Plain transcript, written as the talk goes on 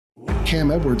Cam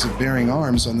Edwards of Bearing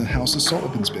Arms on the House assault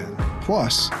weapons ban,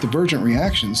 plus divergent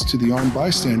reactions to the armed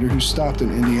bystander who stopped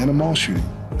an Indiana mall shooting.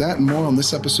 That and more on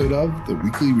this episode of the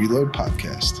Weekly Reload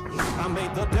podcast. I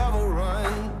made the devil run.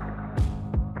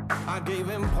 I gave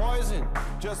him poison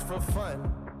just for fun.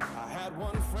 I had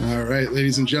one friend. All right,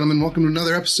 ladies and gentlemen, welcome to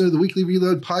another episode of the Weekly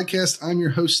Reload podcast. I'm your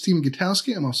host, Stephen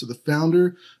Gutowski. I'm also the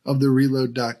founder of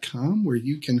thereload.com, where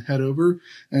you can head over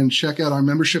and check out our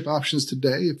membership options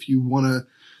today. If you want to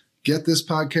get this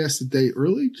podcast a day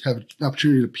early, have an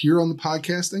opportunity to appear on the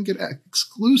podcast, and get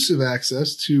exclusive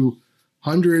access to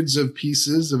hundreds of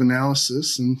pieces of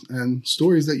analysis and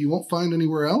stories that you won't find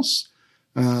anywhere else.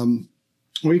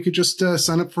 Or you could just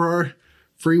sign up for our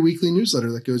free weekly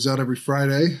newsletter that goes out every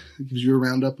Friday. It gives you a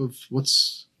roundup of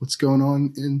what's going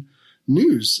on in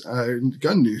news,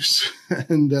 gun news,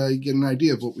 and you get an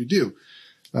idea of what we do.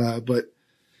 But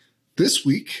this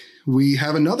week, we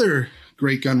have another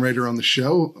great gun writer on the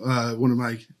show, one of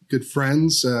my good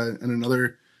friends and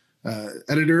another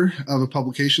editor of a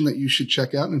publication that you should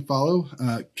check out and follow,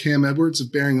 Cam Edwards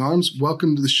of Bearing Arms.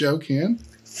 Welcome to the show, Cam.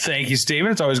 Thank you,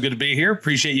 Stephen. It's always good to be here.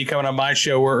 Appreciate you coming on my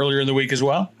show earlier in the week as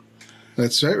well.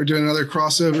 That's right. We're doing another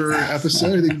crossover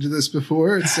episode. I think we did this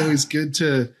before. It's always good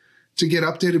to get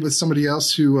updated with somebody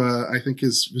else who I think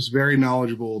was very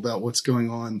knowledgeable about what's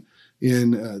going on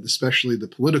in especially the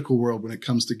political world when it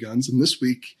comes to guns. And this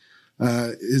week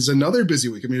is another busy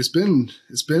week. I mean, it's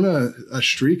been a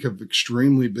streak of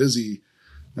extremely busy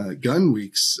gun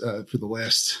weeks for the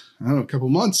last, a couple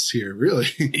months here, really.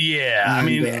 Yeah. And, I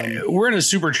mean, we're in a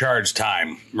supercharged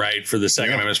time, right, for the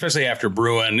Second Amendment, especially after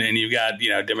Bruen. And you've got,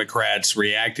 Democrats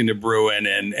reacting to Bruen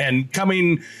and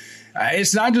coming.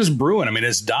 It's not just Bruen. I mean,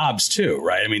 it's Dobbs, too,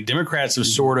 right? I mean, Democrats have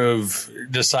sort of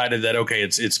decided that, OK,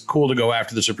 it's cool to go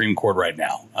after the Supreme Court right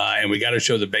now. And we got to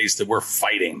show the base that we're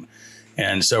fighting.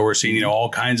 And so we're seeing, all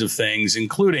kinds of things,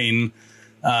 including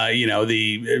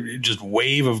the just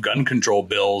wave of gun control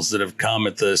bills that have come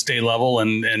at the state level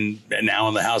and now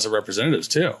in the House of Representatives,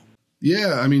 too.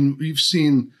 Yeah, I mean, we've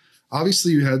seen,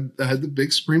 obviously, you had the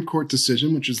big Supreme Court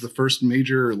decision, which is the first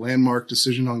major landmark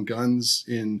decision on guns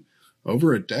in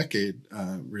over a decade,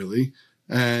 really.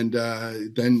 And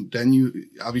then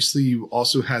you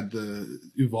also had the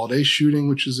Uvalde shooting,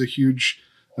 which is a huge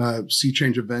sea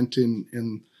change event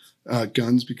in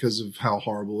guns because of how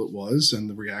horrible it was and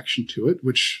the reaction to it,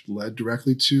 which led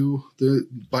directly to the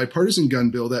bipartisan gun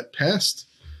bill that passed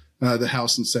the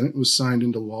House and Senate, was signed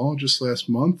into law just last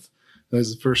month. That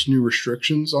is the first new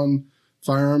restrictions on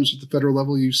firearms at the federal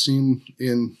level you've seen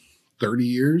in 30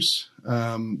 years.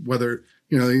 Whether,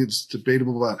 it's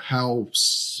debatable about how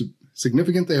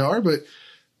significant they are, but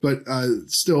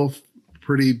still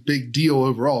pretty big deal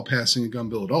overall passing a gun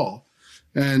bill at all.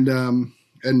 And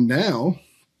now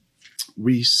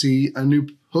we see a new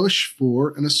push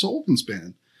for an assault weapons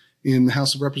ban in the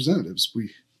House of Representatives.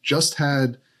 We just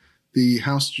had the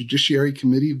House Judiciary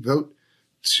Committee vote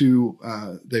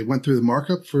they went through the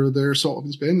markup for their assault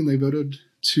weapons ban, and they voted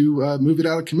to move it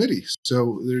out of committee.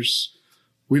 So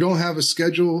we don't have a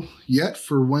schedule yet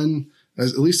for when,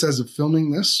 at least as of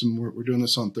filming this, and we're doing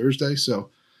this on Thursday. So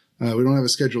we don't have a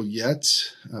schedule yet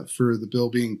for the bill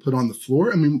being put on the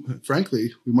floor. I mean,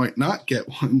 frankly, we might not get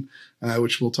one,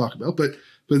 which we'll talk about. But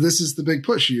this is the big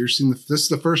push. You're seeing this is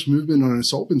the first movement on an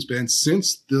assault weapons ban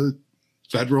since the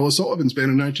federal assault weapons ban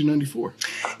in 1994.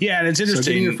 Yeah, and it's interesting.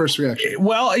 So give me your first reaction.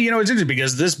 Well, it's interesting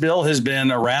because this bill has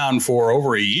been around for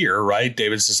over a year, right?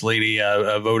 David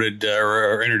Cicilline voted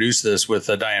or introduced this with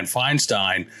Dianne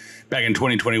Feinstein back in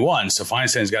 2021. So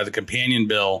Feinstein's got the companion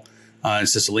bill. And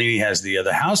Cicilline has the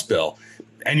House bill.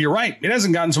 And you're right. It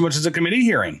hasn't gotten so much as a committee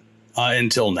hearing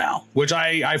until now, which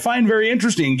I find very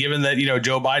interesting, given that,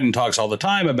 Joe Biden talks all the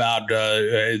time about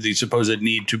the supposed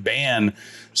need to ban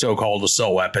so-called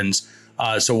assault weapons.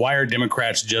 So why are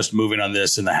Democrats just moving on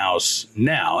this in the House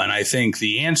now? And I think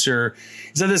the answer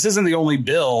is that this isn't the only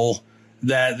bill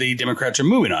that the Democrats are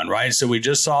moving on, right? So we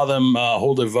just saw them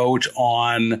hold a vote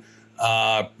on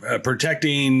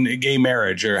protecting gay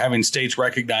marriage or having states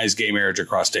recognize gay marriage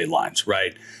across state lines,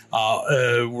 right?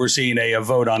 We're seeing a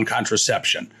vote on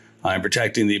contraception and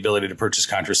protecting the ability to purchase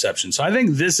contraception. So I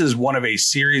think this is one of a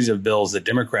series of bills that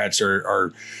Democrats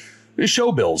are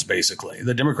show bills, basically.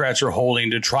 The Democrats are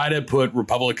holding to try to put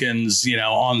Republicans,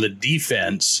 on the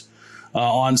defense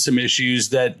on some issues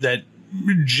that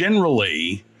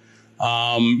generally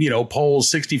polls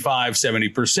 65,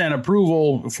 70%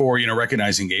 approval for,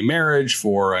 recognizing gay marriage,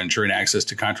 for ensuring access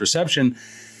to contraception.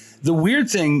 The weird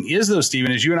thing is, though,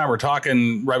 Stephen, as you and I were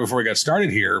talking right before we got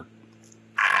started here,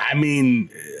 I mean,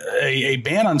 a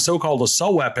ban on so-called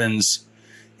assault weapons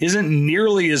isn't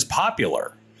nearly as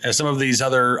popular as some of these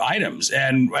other items.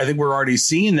 And I think we're already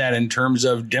seeing that in terms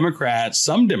of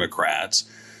some Democrats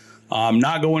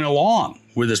not going along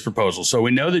with this proposal. So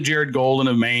we know that Jared Golden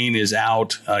of Maine is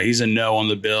out. He's a no on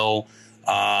the bill.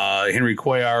 Henry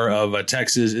Cuellar of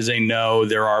Texas is a no.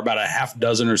 There are about a half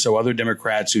dozen or so other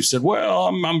Democrats who said, well,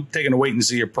 I'm taking a wait and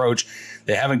see approach.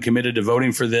 They haven't committed to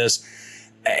voting for this.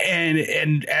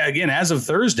 And again, as of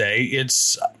Thursday,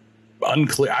 it's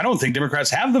unclear. I don't think Democrats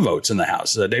have the votes in the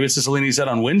House. David Cicilline said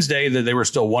on Wednesday that they were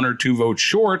still 1 or 2 votes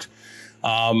short.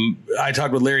 I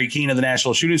talked with Larry Keane of the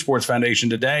National Shooting Sports Foundation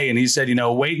today, and he said,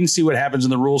 wait and see what happens in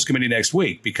the Rules Committee next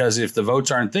week, because if the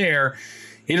votes aren't there,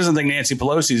 he doesn't think Nancy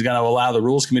Pelosi is going to allow the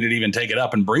Rules Committee to even take it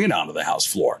up and bring it onto the House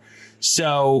floor.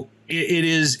 So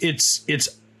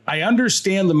I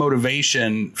understand the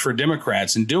motivation for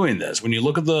Democrats in doing this. When you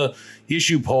look at the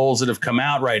issue polls that have come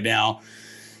out right now,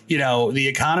 the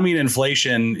economy and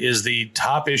inflation is the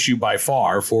top issue by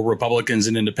far for Republicans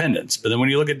and independents. But then when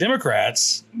you look at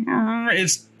Democrats,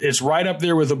 it's right up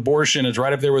there with abortion. It's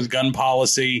right up there with gun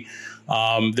policy.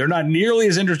 They're not nearly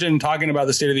as interested in talking about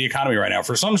the state of the economy right now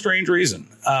for some strange reason.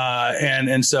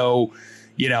 And so,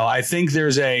 I think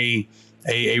there's a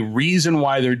reason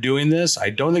why they're doing this. I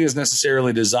don't think it's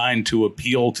necessarily designed to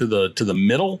appeal to the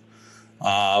middle.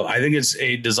 I think it's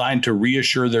designed to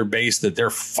reassure their base that they're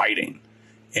fighting.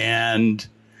 And,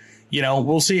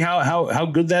 we'll see how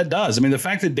good that does. I mean, the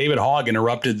fact that David Hogg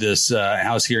interrupted this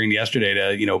House hearing yesterday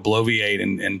to, bloviate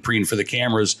and preen for the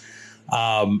cameras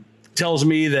tells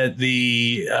me that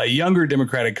the younger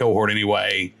Democratic cohort,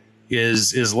 anyway,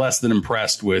 is less than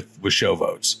impressed with show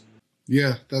votes.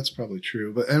 Yeah, that's probably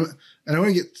true. But and I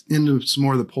want to get into some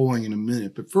more of the polling in a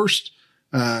minute. But first,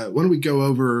 why don't we go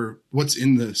over what's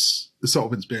in this assault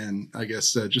weapons ban, I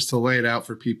guess, just to lay it out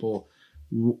for people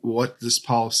what this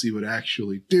policy would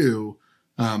actually do.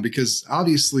 Because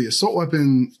obviously assault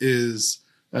weapon is,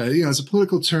 as a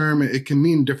political term, it can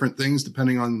mean different things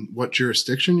depending on what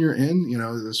jurisdiction you're in.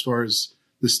 As far as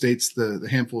the states, the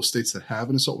handful of states that have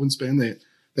an assault weapons ban,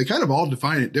 they kind of all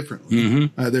define it differently.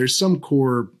 Mm-hmm. There's some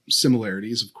core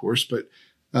similarities, of course, but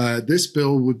this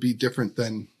bill would be different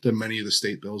than many of the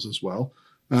state bills as well.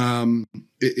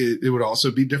 It would also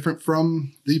be different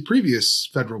from the previous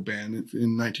federal ban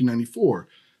in 1994.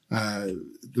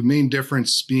 The main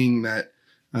difference being that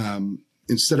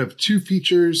instead of 2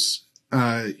 features,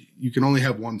 you can only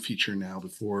have 1 feature now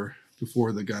before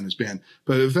the gun is banned.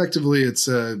 But effectively, it's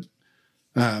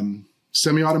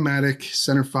semi-automatic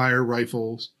center fire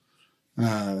rifles.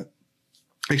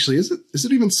 Actually, is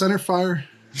it even center fire?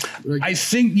 I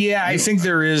think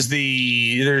there is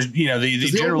the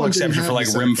general exception for like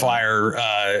rimfire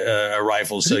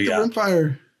rifles. So yeah,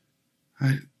 rimfire.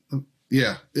 I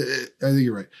think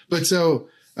you're right. But so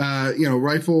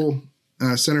rifle,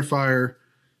 center fire,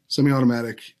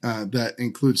 semi-automatic that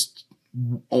includes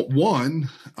 1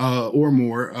 or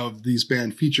more of these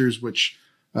banned features, which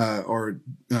are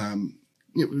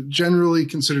generally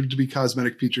considered to be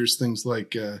cosmetic features, things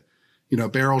like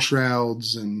barrel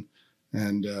shrouds and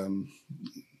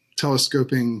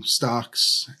telescoping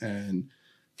stocks and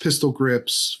pistol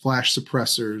grips, flash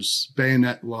suppressors,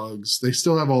 bayonet lugs. They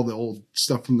still have all the old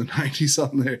stuff from the 90s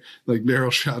on there. Like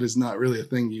barrel shroud is not really a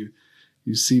thing you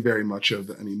see very much of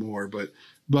anymore. But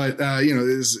that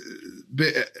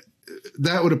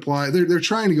would apply. They're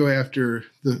trying to go after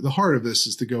the heart of this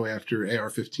is to go after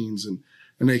AR-15s and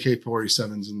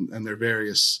AK-47s and their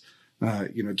various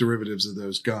derivatives of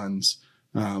those guns.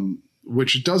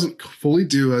 Which it doesn't fully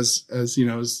do, as has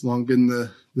long been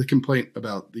the complaint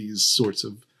about these sorts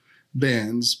of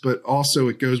bans, but also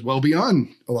it goes well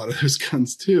beyond a lot of those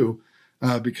guns too,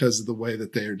 because of the way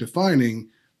that they are defining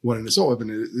what an assault weapon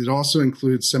is. It also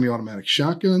includes semi-automatic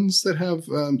shotguns that have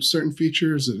certain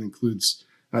features. It includes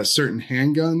certain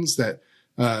handguns that,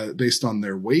 based on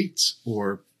their weight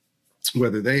or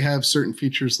whether they have certain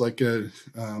features like a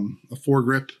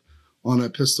foregrip on a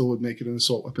pistol would make it an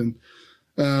assault weapon.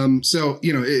 So,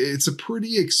 it's a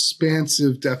pretty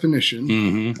expansive definition,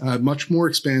 mm-hmm. Much more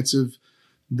expansive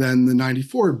than the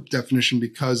 94 definition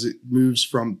because it moves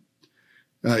from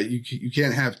you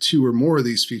can't have 2 or more of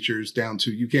these features down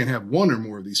to you can't have 1 or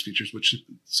more of these features,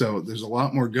 so there's a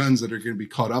lot more guns that are going to be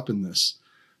caught up in this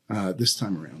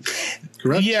time around.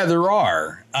 Correct? Yeah, there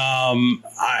are.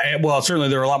 Certainly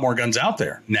there are a lot more guns out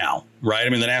there now, right? I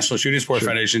mean, the National Shooting Sports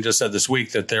Foundation just said this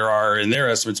week that there are, in their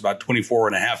estimates, about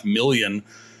 24.5 million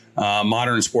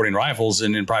modern sporting rifles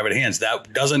in private hands.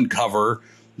 That doesn't cover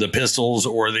the pistols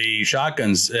or the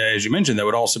shotguns, as you mentioned, that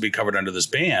would also be covered under this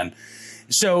ban.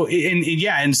 So,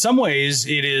 in some ways,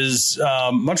 it is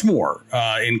much more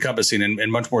encompassing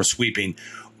and much more sweeping.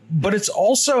 But it's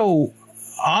also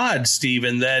odd,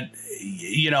 Stephen, that,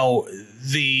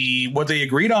 what they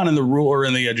agreed on in the rule or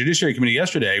in the Judiciary Committee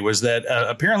yesterday was that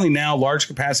apparently now large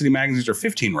capacity magazines are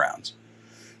 15 rounds,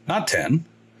 not 10,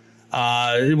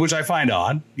 which I find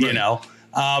odd,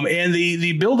 and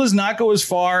the bill does not go as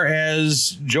far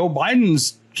as Joe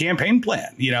Biden's campaign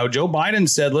plan. Joe Biden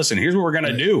said, listen, here's what we're going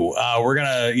to do. We're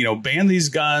going to, ban these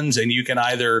guns, and you can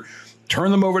either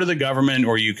turn them over to the government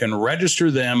or you can register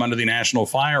them under the National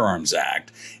Firearms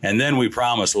Act. And then we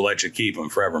promise we'll let you keep them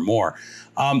forevermore.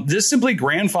 This simply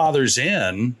grandfathers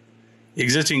in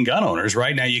existing gun owners.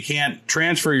 Right now, you can't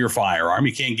transfer your firearm.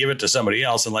 You can't give it to somebody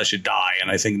else unless you die.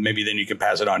 And I think maybe then you can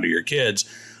pass it on to your kids.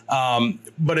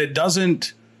 But it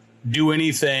doesn't do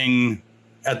anything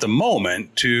at the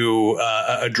moment to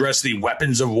address the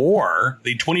weapons of war,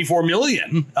 the 24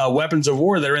 million weapons of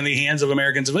war that are in the hands of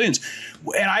American civilians.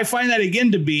 And I find that,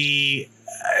 again, to be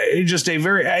just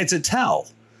it's a tell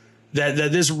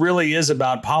that this really is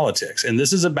about politics. And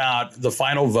this is about the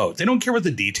final vote. They don't care what the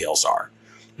details are.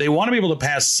 They want to be able to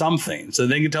pass something so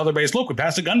they can tell their base, look, we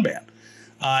passed a gun ban.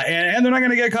 And they're not going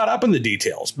to get caught up in the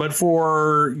details. But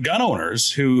for gun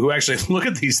owners who actually look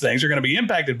at these things, are going to be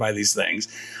impacted by these things.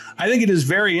 I think it is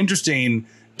very interesting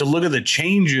to look at the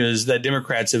changes that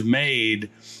Democrats have made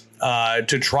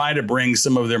to try to bring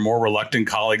some of their more reluctant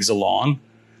colleagues along,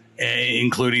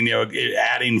 including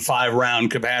adding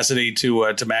 5-round capacity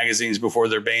to magazines before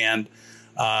they're banned,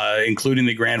 including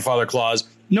the grandfather clause.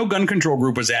 No gun control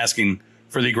group was asking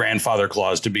for the grandfather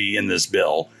clause to be in this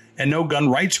bill. And no gun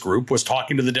rights group was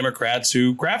talking to the Democrats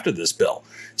who crafted this bill.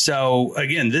 So,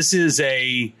 again, this is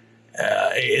a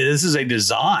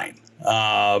design,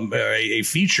 a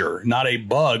feature, not a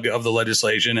bug of the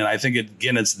legislation. And I think,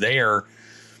 it's there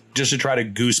just to try to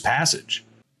goose passage.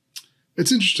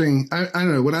 It's interesting. I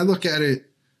don't know. When I look at it,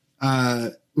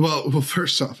 well,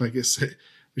 first off, I guess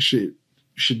we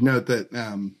should note that,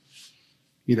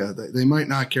 they might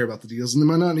not care about the details, and they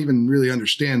might not even really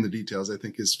understand the details. I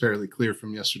think is fairly clear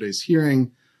from yesterday's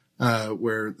hearing,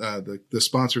 where the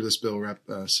sponsor of this bill, Rep.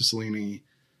 Cicilline,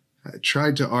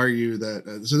 tried to argue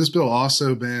that so this bill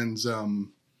also bans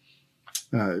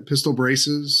pistol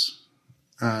braces,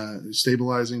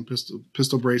 stabilizing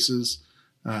pistol braces,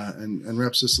 and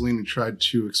Rep. Cicilline tried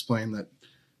to explain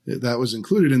that was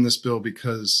included in this bill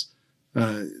because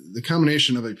the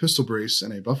combination of a pistol brace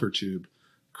and a buffer tube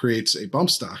creates a bump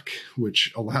stock,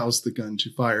 which allows the gun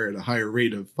to fire at a higher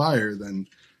rate of fire than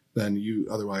you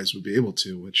otherwise would be able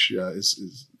to, which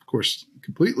is of course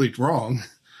completely wrong.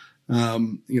 A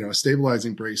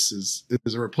stabilizing brace is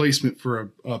a replacement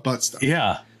for a butt stock.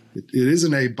 Yeah, it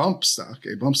isn't a bump stock.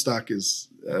 A bump stock is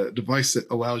a device that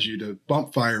allows you to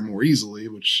bump fire more easily,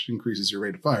 which increases your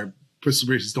rate of fire. Pistol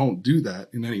braces don't do that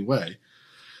in any way,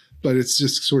 but it's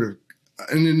just sort of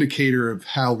an indicator of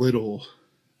how little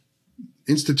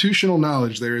institutional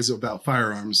knowledge there is about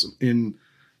firearms in,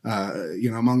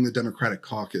 among the Democratic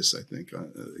caucus, I think,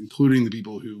 including the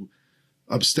people who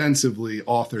ostensibly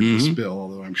authored this bill,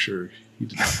 although I'm sure he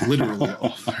did not literally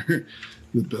author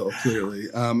the bill, clearly.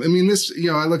 I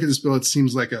look at this bill, it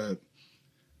seems like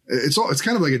it's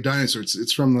kind of like a dinosaur.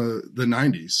 It's from the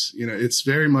 90s. It's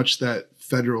very much that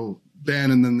federal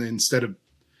ban. And then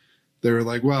they were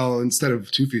like, well, instead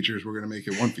of 2 features, we're going to make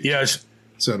it 1 feature. Yes.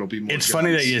 So it'll be more. It's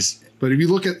funny that but if you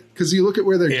look at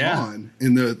where they've gone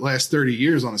in the last 30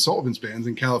 years on assault weapons bans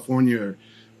in California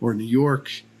or New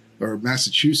York or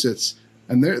Massachusetts,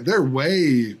 and they're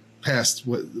way past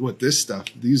what this stuff,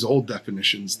 these old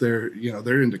definitions. They're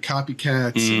into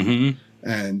copycats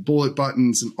and bullet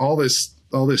buttons and all this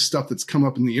stuff that's come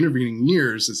up in the intervening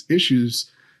years as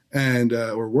issues and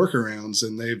or workarounds,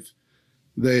 and they've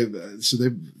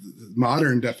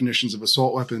modern definitions of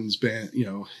assault weapons ban,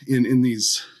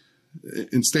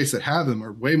 in states that have them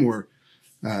are way more,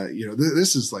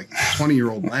 this is like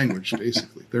 20-year-old language,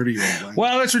 basically 30-year-old language.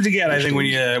 Well, that's what you get, I think,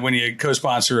 when you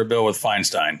co-sponsor a bill with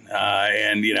Feinstein,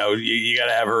 and you got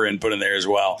to have her input in there as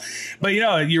well. But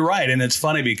you're right, and it's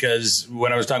funny because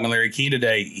when I was talking to Larry Keane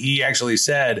today, he actually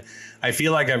said, I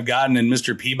feel like I've gotten in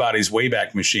Mr. Peabody's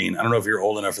Wayback Machine. I don't know if you're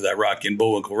old enough for that Rocky and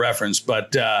Bullwinkle reference,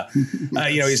 but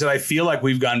he said, I feel like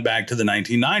we've gone back to the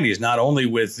 1990s, not only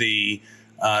with the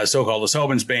so-called assault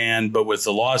weapons ban, but with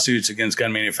the lawsuits against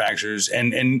gun manufacturers.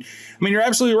 And you're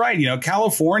absolutely right.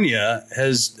 California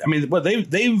has,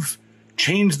 they've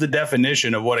changed the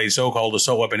definition of what a so-called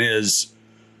assault weapon is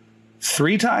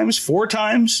 4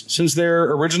 times since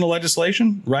their original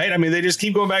legislation, right? They just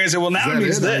keep going back and say, well, now it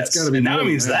means this, and now it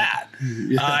means that.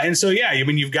 Yeah. And so,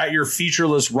 you've got your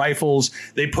featureless rifles.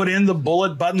 They put in the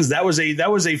bullet buttons. That was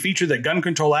a feature that gun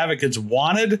control advocates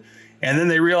wanted. And then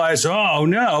they realize, oh,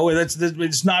 no,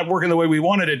 it's not working the way we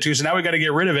wanted it to. So now we got to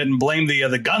get rid of it and blame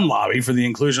the gun lobby for the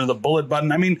inclusion of the bullet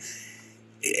button. I mean,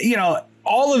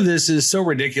 all of this is so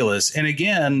ridiculous. And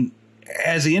again,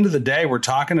 at the end of the day, we're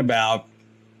talking about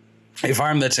a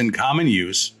firearm that's in common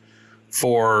use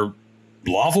for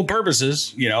lawful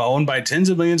purposes, owned by tens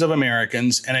of millions of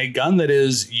Americans, and a gun that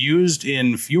is used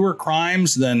in fewer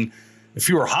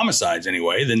homicides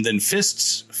anyway, than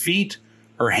fists, feet,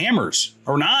 or hammers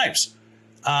or knives.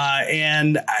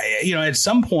 At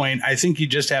some point, I think you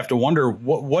just have to wonder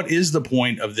what is the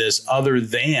point of this other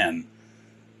than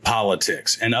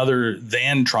politics and other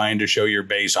than trying to show your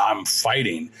base I'm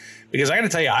fighting. Because I got to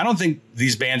tell you, I don't think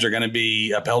these bans are going to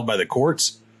be upheld by the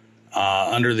courts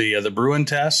under the Bruin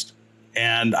test.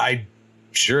 And I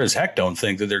sure as heck don't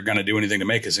think that they're going to do anything to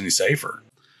make us any safer.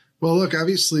 Well, look,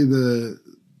 obviously the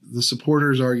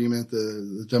supporters' argument,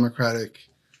 the Democratic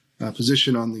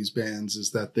position on these bans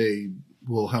is that they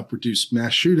will help reduce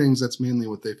mass shootings. That's mainly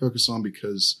what they focus on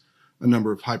because a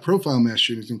number of high-profile mass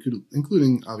shootings,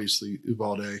 including obviously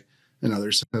Uvalde and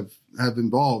others, have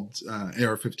involved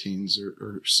AR-15s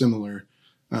or similar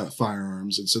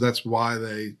firearms, and so that's why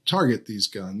they target these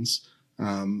guns.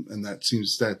 And that's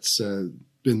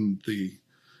been the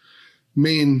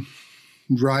main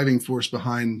driving force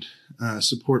behind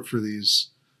support for these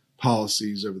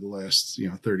policies over the last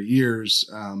 30 years.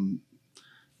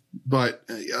 But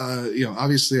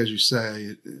obviously, as you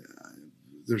say,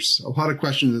 there's a lot of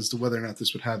questions as to whether or not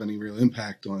this would have any real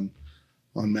impact on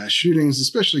mass shootings,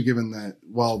 especially given that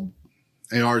while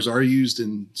ARs are used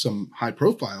in some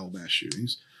high-profile mass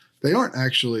shootings, they aren't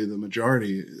actually the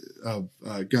majority of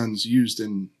guns used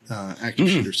in active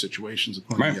shooter situations,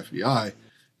 according to the FBI.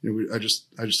 I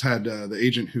just had the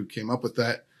agent who came up with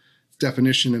that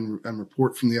definition and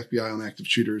report from the FBI on active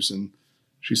shooters, and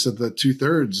she said that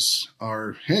 2/3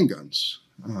 are handguns,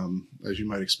 as you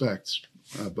might expect.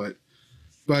 But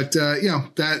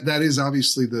that is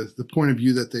obviously the point of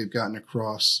view that they've gotten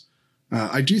across.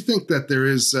 I do think that there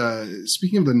is,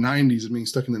 speaking of the 90s and being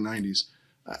stuck in the 90s,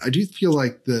 I do feel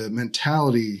like the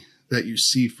mentality that you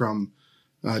see from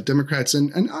Democrats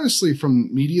and honestly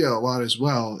from media a lot as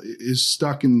well is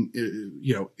stuck in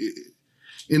the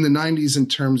 90s in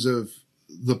terms of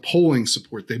the polling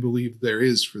support they believe there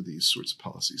is for these sorts of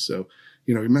policies. So,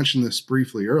 we mentioned this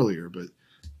briefly earlier,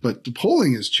 but the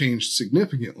polling has changed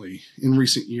significantly in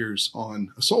recent years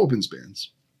on assault weapons bans.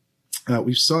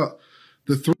 We saw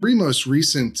the three most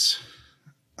recent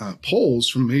polls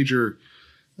from major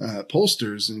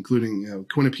pollsters, including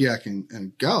Quinnipiac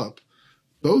and Gallup,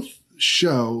 both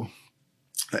show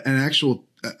an actual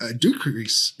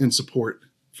decrease in support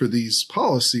for these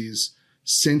policies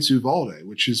since Uvalde,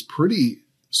 which is pretty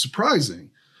surprising,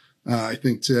 I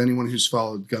think, to anyone who's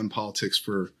followed gun politics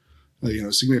for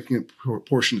a significant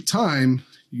portion of time.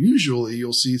 Usually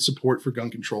you'll see support for gun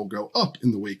control go up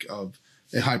in the wake of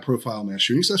a high-profile mass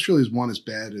shooting, especially as one as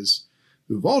bad as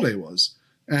Uvalde was.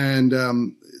 And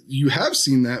you have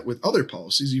seen that with other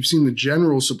policies. You've seen the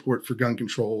general support for gun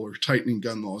control or tightening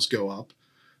gun laws go up,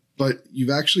 but you've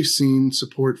actually seen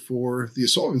support for the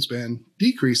assault weapons ban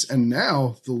decrease. And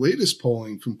now the latest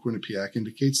polling from Quinnipiac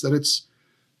indicates that it's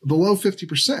below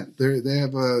 50%. They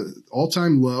have a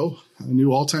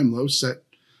new all-time low set.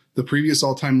 The previous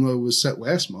all-time low was set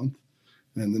last month,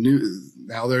 and they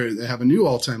have a new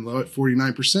all-time low at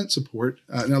 49% support.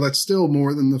 Now that's still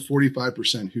more than the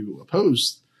 45% who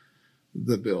opposed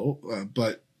the bill,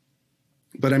 but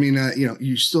I mean,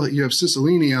 you have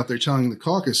Cicilline out there telling the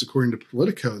caucus, according to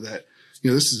Politico, that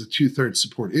this is a 2/3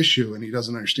 support issue, and he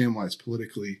doesn't understand why it's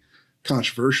politically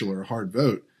controversial or a hard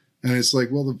vote. And it's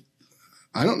like, well,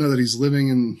 I don't know that he's living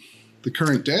in the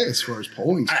current day as far as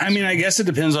polling. I mean, I guess it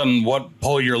depends on what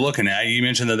poll you're looking at. You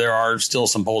mentioned that there are still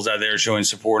some polls out there showing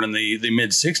support in the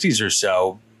mid 60s or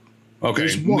so. Okay,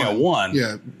 there's one.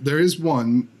 Yeah, there is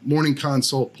one Morning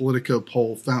Consult Politico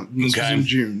poll found. This was in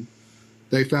June.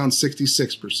 They found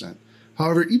 66%.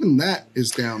 However, even that is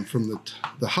down from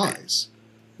the highs.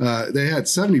 They had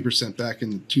 70% back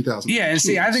in 2000. Yeah, and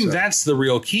see, I think that's the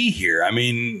real key here. I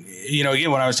mean, again,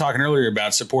 when I was talking earlier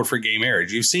about support for gay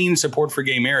marriage, you've seen support for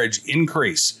gay marriage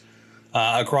increase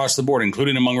across the board,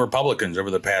 including among Republicans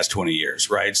over the past 20 years,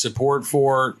 right? Support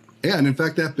for... Yeah, and in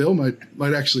fact, that bill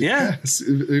might actually pass,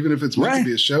 even if it's meant to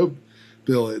be a show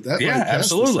bill. That might pass.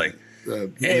 Absolutely.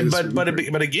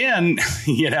 But again,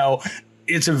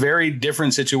 it's a very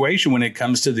different situation when it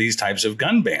comes to these types of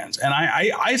gun bans. And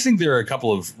I think there are a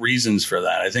couple of reasons for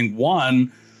that. I think,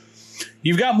 one,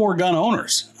 you've got more gun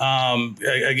owners.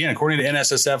 Again, according to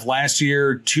NSSF last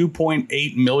year,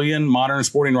 2.8 million modern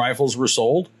sporting rifles were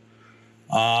sold.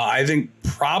 I think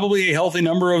probably a healthy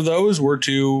number of those were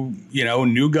to,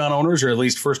 new gun owners or at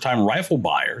least first-time rifle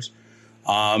buyers.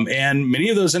 And many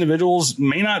of those individuals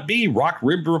may not be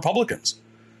rock-ribbed Republicans.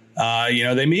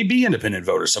 They may be independent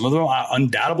voters. Some of them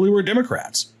undoubtedly were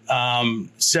Democrats.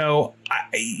 So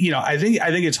I think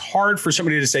it's hard for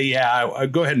somebody to say, yeah,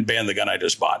 go ahead and ban the gun I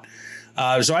just bought.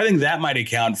 So I think that might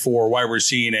account for why we're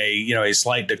seeing a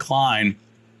slight decline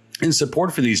in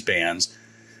support for these bans.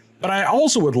 But I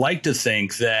also would like to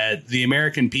think that the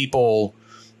American people,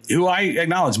 who I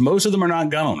acknowledge, most of them are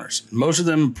not gun owners. Most of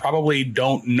them probably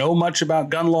don't know much about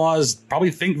gun laws,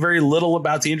 probably think very little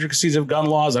about the intricacies of gun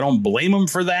laws. I don't blame them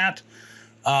for that.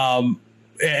 And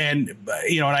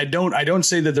I don't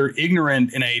say that they're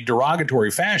ignorant in a derogatory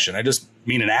fashion. I just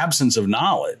mean an absence of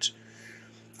knowledge.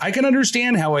 I can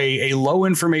understand how a low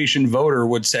information voter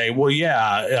would say, well,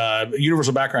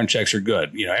 universal background checks are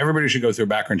good. Everybody should go through a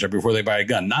background check before they buy a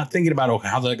gun, not thinking about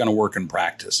how they're going to work in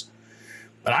practice.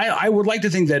 But I would like to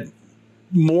think that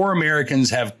more Americans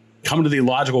have come to the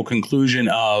logical conclusion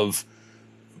of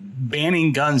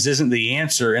banning guns isn't the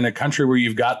answer in a country where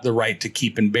you've got the right to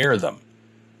keep and bear them.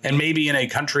 And maybe in a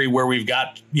country where we've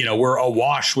got, we're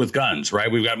awash with guns,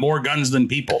 right? We've got more guns than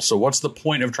people. So what's the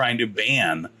point of trying to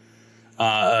ban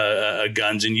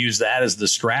guns and use that as the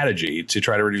strategy to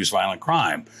try to reduce violent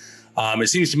crime? It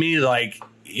seems to me like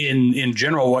in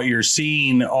general, what you're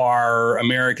seeing are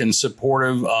Americans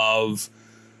supportive of,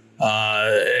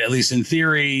 at least in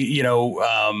theory,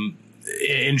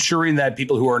 ensuring that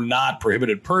people who are not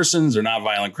prohibited persons, are not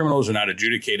violent criminals, are not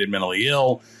adjudicated mentally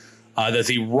ill, that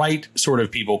the right sort of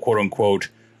people, quote unquote,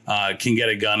 can get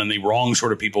a gun and the wrong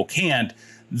sort of people can't.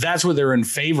 That's what they're in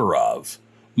favor of,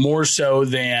 more so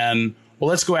than, well,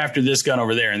 let's go after this gun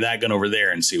over there and that gun over there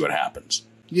and see what happens.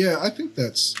 Yeah, I think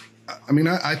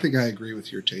I think I agree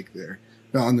with your take there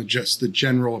on the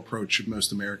general approach of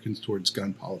most Americans towards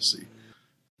gun policy.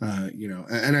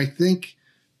 And I think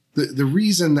the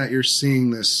reason that you're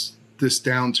seeing this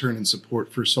downturn in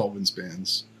support for solvents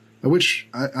bans, which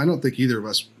I don't think either of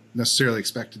us necessarily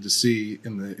expected to see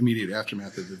in the immediate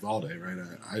aftermath of Uvalde, right?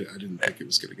 I didn't think it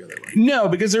was going to go that way. No,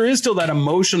 because there is still that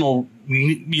emotional,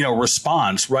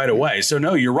 response right away. So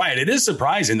no, you're right. It is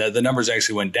surprising that the numbers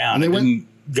actually went down. It didn't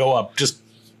go up just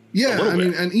a little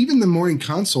bit. And even the Morning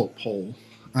Consult poll,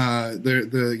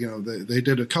 they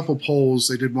did a couple polls.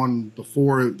 They did one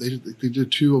before. They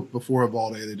did two before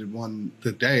Uvalde. They did one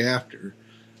the day after,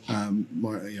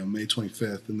 May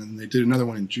 25th, and then they did another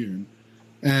one in June.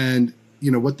 And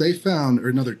what they found, or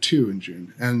another two in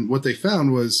June, and what they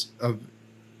found was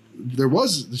there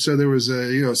was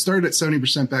it started at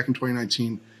 70% back in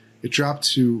 2019. It dropped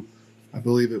to, I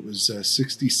believe it was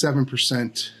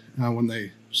 67% when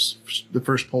the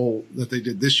first poll that they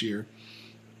did this year.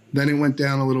 Then it went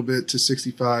down a little bit to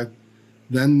 65.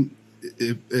 Then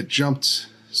it jumped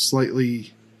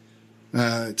slightly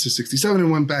to 67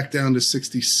 and went back down to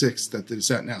 66 that it's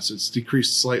at now. So it's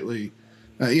decreased slightly.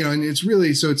 And it's really,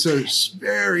 it's a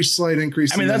very slight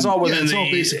increase. I mean, that's all within it's all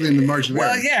basically in the margin of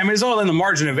error. Well, yeah, I mean, it's all in the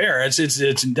margin of error. It's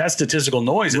that's statistical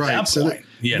noise at that point.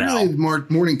 Really,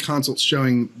 Morning Consult's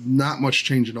showing not much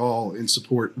change at all in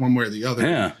support one way or the other.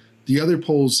 Yeah. The other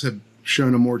polls have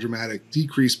shown a more dramatic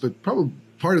decrease, but probably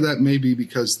part of that may be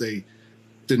because they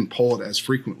didn't poll it as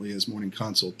frequently as Morning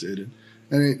Consult did.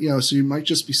 And, so you might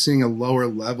just be seeing a lower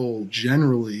level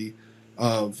generally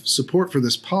of support for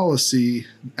this policy,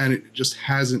 and it just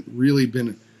hasn't really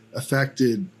been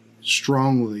affected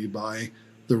strongly by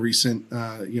the recent,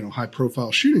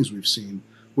 high-profile shootings we've seen,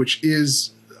 which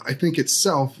is, I think,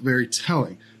 itself very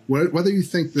telling. Whether you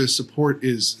think the support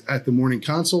is at the Morning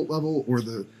Consult level or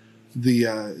the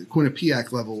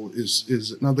Quinnipiac level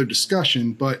is another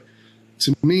discussion, but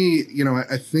to me,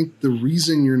 I think the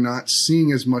reason you're not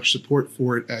seeing as much support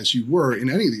for it as you were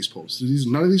in any of these polls,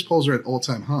 none of these polls are at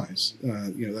all-time highs.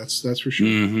 That's for sure.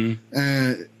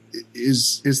 Mm-hmm.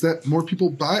 Is that more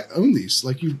people own these,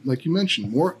 like you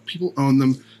mentioned, more people own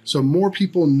them, so more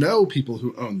people know people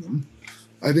who own them.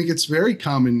 I think it's very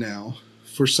common now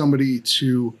for somebody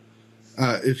to,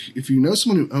 if you know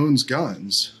someone who owns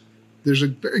guns, there's a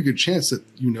very good chance that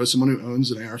you know someone who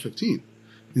owns an AR-15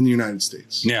 in the United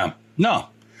States. Yeah. No,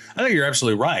 I think you're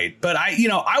absolutely right. But I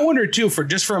wonder too,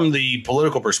 from the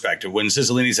political perspective, when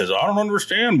Cicilline says, I don't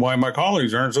understand why my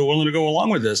colleagues aren't so willing to go along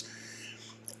with this.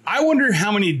 I wonder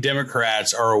how many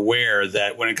Democrats are aware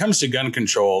that when it comes to gun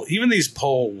control, even these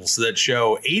polls that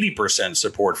show 80%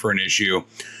 support for an issue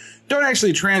don't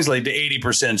actually translate to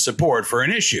 80% support for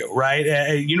an issue, right?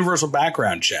 Universal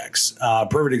background checks,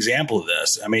 perfect example of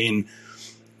this. I mean,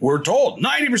 we're told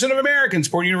 90% of Americans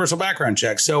support universal background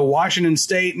checks. So Washington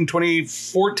State in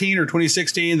 2014 or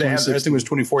 2016, they have, I think it was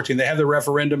 2014, they have the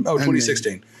referendum. Oh,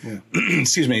 2016. Yeah.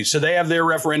 Excuse me. So they have their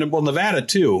referendum. Well, Nevada,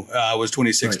 too, was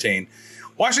 2016. Right.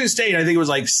 Washington State, I think it was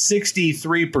like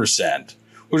 63%,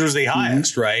 which was the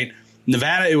highest, right?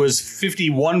 Nevada, it was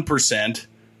 51%,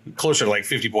 closer to like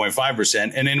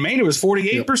 50.5%. And in Maine, it was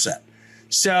 48%. Yep.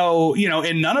 So,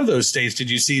 in none of those states did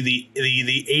you see the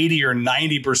 80 or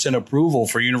 90% approval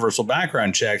for universal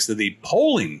background checks that the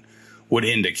polling would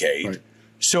indicate. Right.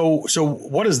 So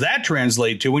what does that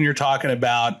translate to when you're talking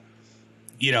about,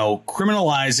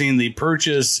 criminalizing the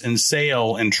purchase and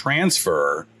sale and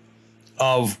transfer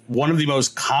of one of the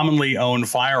most commonly owned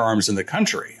firearms in the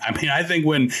country? I mean, I think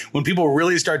when people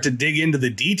really start to dig into the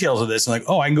details of this, like,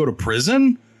 I can go to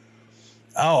prison.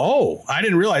 Oh, I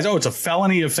didn't realize. It's a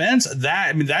felony offense.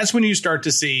 That's when you start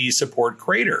to see support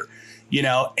crater,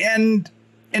 and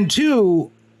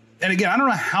two, and again, I don't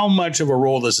know how much of a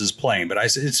role this is playing, but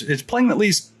it's playing at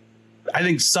least, I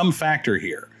think, some factor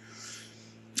here.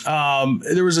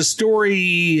 There was a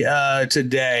story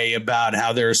today about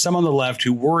how there are some on the left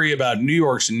who worry about New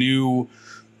York's new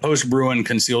post-Bruen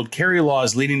concealed carry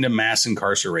laws leading to mass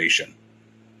incarceration.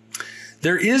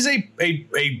 There is a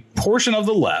portion of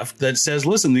the left that says,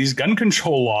 listen, these gun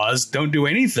control laws don't do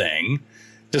anything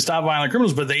to stop violent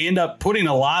criminals, but they end up putting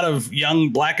a lot of young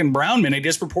black and brown men, a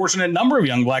disproportionate number of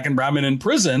young black and brown men in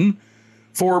prison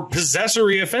for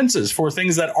possessory offenses, for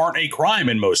things that aren't a crime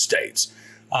in most states.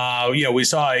 We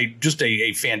saw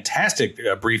a fantastic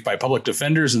brief by public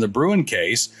defenders in the Bruen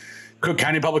case. Cook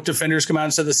County public defenders come out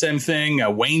and said the same thing.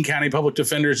 Wayne County public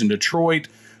defenders in Detroit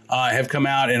have come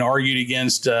out and argued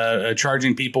against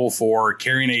charging people for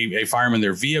carrying a firearm in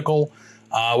their vehicle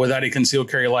without a concealed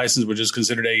carry license, which is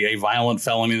considered a violent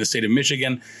felony in the state of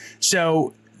Michigan.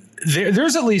 So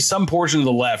there's at least some portion of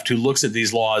the left who looks at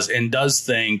these laws and does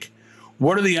think,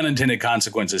 what are the unintended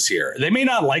consequences here? They may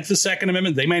not like the Second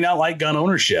Amendment. They may not like gun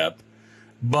ownership,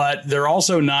 but they're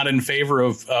also not in favor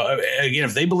of, again,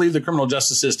 if they believe the criminal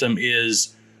justice system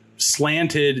is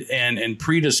slanted and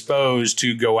predisposed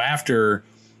to go after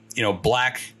young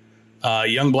black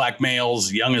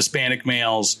males, young Hispanic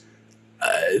males,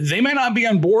 they may not be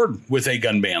on board with a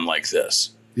gun ban like this.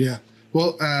 Yeah.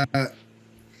 Well,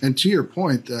 and to your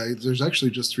point, there's actually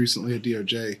just recently a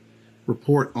DOJ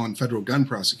report on federal gun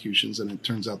prosecutions, and it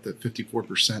turns out that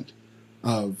 54%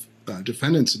 of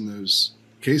defendants in those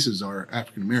cases are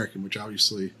African American, which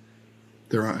obviously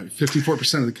there are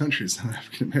 54% of the country is not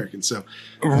African American. So,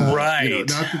 right.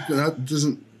 That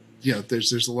doesn't.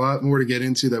 There's a lot more to get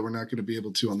into that we're not going to be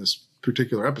able to on this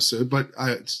particular episode. But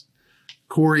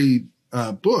Cori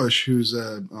Bush, who's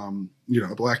a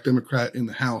black Democrat in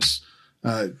the House,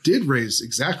 did raise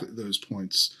exactly those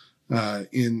points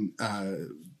in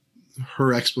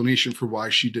her explanation for why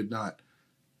she did not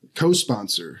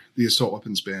co-sponsor the assault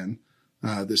weapons ban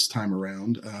this time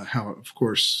around. How, of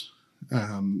course,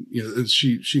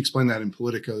 she explained that in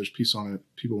Politico. There's a piece on it.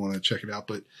 People want to check it out,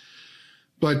 but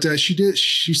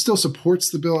she still supports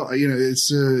the bill.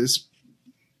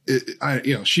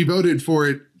 She voted for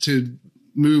it to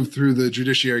move through the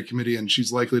Judiciary Committee, and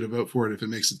she's likely to vote for it if it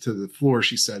makes it to the floor,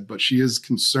 she said. But she is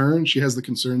concerned. She has the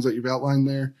concerns that you've outlined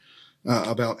there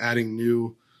about adding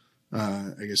new,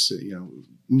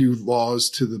 new laws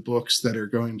to the books that are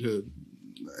going to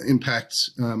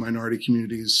impact minority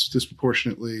communities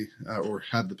disproportionately or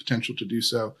have the potential to do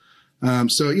so.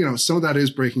 Some of that is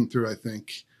breaking through, I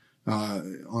think,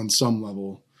 on some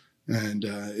level. And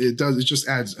it just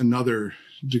adds another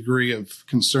degree of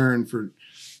concern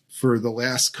for the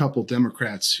last couple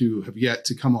Democrats who have yet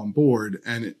to come on board.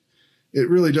 And it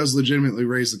really does legitimately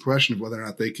raise the question of whether or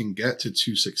not they can get to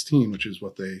 216, which is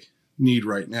what they need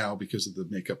right now because of the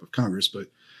makeup of Congress. But,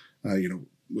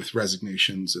 with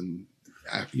resignations and,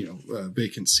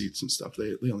 vacant seats and stuff,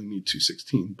 they only need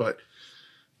 216. But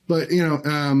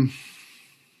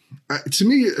to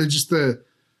me, just the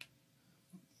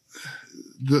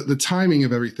timing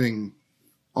of everything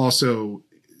also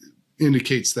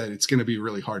indicates that it's going to be a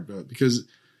really hard vote, because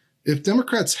if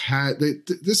Democrats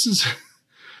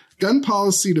gun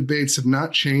policy debates have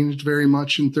not changed very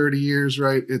much in 30 years,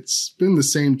 right? It's been the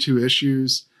same two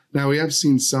issues. Now we have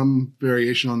seen some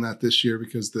variation on that this year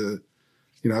because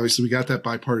obviously we got that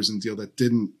bipartisan deal that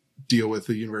didn't deal with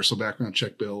the universal background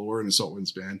check bill or an assault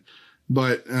weapons ban.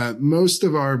 But most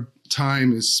of our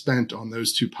time is spent on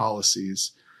those two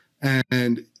policies.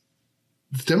 And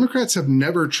the Democrats have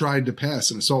never tried to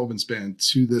pass an assault weapons ban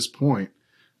to this point.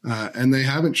 And they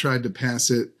haven't tried to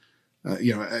pass it,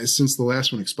 since the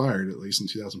last one expired, at least in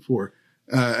 2004.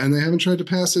 And they haven't tried to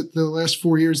pass it the last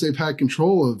 4 years they've had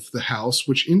control of the House,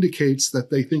 which indicates that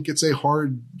they think it's a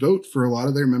hard vote for a lot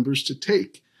of their members to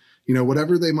take. You know,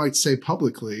 whatever they might say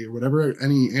publicly or whatever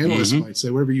any analyst might say,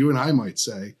 whatever you and I might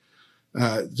say,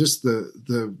 just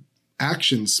the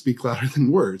actions speak louder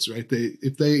than words, right?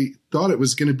 If they thought it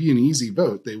was going to be an easy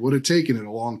vote, they would have taken it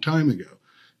a long time ago.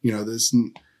 You know,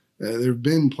 there have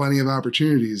been plenty of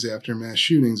opportunities after mass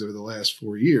shootings over the last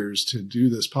 4 years to do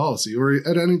this policy, or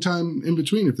at any time in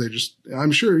between. If they just,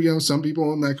 I'm sure, you know, some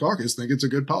people in that caucus think it's a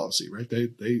good policy, right? They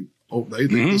think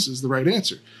this is the right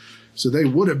answer. So they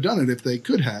would have done it if they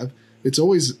could have. It's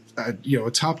always, a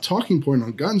top talking point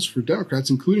on guns for Democrats,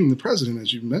 including the president,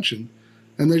 as you mentioned,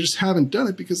 and they just haven't done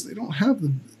it because they don't have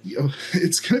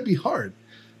it's going to be hard.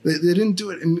 They didn't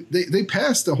do it, and they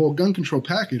passed the whole gun control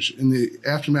package in the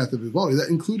aftermath of Uvalde that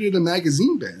included a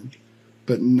magazine ban,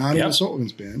 but not an assault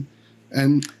weapons ban.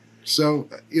 And so,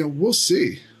 we'll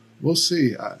see. We'll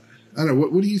see. I don't know.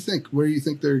 What do you think? Where do you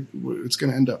think it's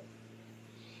going to end up?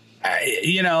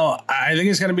 I think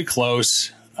it's going to be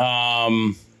close.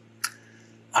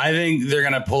 I think they're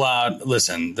going to pull out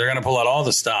all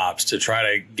the stops to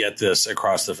try to get this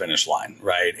across the finish line.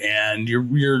 Right. And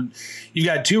you've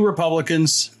got two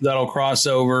Republicans that'll cross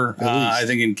over, I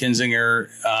think in Kinzinger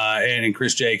and in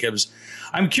Chris Jacobs.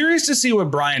 I'm curious to see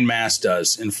what Brian Mast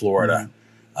does in Florida.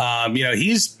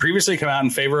 He's previously come out in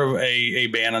favor of a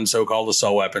ban on so-called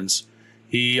assault weapons.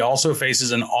 He also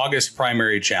faces an August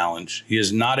primary challenge. He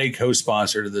is not a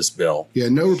co-sponsor to this bill. Yeah,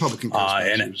 no Republican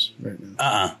co-sponsors right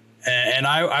now. And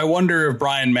I wonder if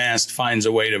Brian Mast finds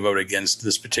a way to vote against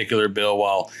this particular bill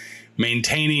while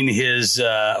maintaining his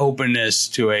openness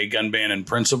to a gun ban in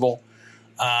principle.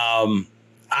 He's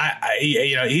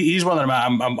one that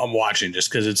I'm watching just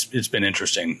because it's been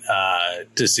interesting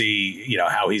to see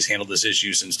how he's handled this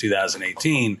issue since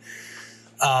 2018.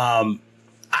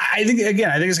 I think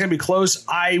it's going to be close.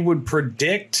 I would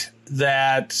predict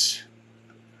that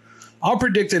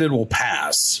it will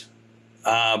pass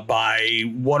by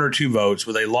 1 or 2 votes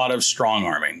with a lot of strong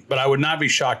arming, but I would not be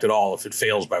shocked at all if it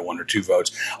fails by 1 or 2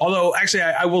 votes. Although, actually,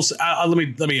 I will.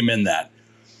 Let me amend that.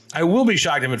 I will be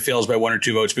shocked if it fails by 1 or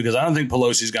 2 votes because I don't think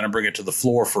Pelosi's going to bring it to the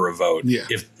floor for a vote. Yeah.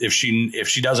 If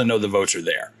she doesn't know the votes are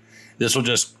there. This will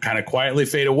just kind of quietly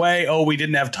fade away. Oh, we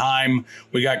didn't have time.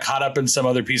 We got caught up in some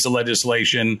other piece of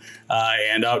legislation.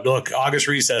 Look, August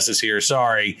recess is here.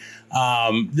 Sorry.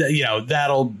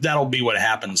 That'll be what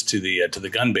happens to the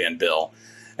gun ban bill.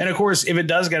 And of course, if it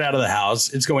does get out of the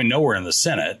House, it's going nowhere in the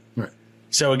Senate. Right.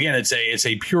 So again, it's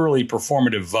a purely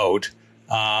performative vote.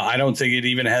 I don't think it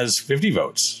even has 50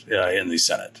 votes in the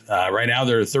Senate. Right now,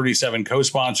 there are 37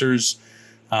 co-sponsors.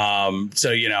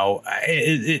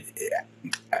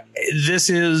 This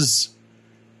is,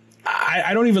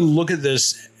 I don't even look at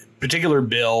this particular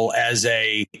bill as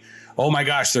oh my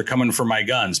gosh, they're coming for my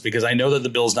guns, because I know that the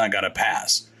bill's not going to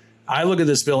pass. I look at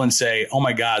this bill and say, oh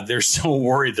my God, they're so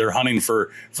worried. They're hunting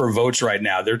for votes right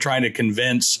now. They're trying to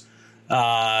convince,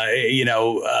 their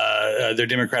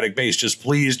Democratic base, just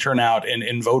please turn out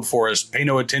and vote for us. Pay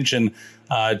no attention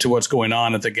to what's going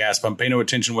on at the gas pump. Pay no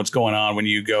attention to what's going on when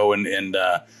you go and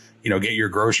get your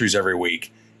groceries every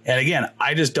week. And again,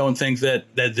 I just don't think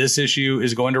that this issue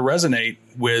is going to resonate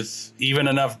with even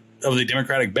enough of the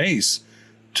Democratic base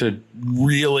to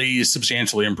really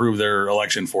substantially improve their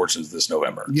election fortunes this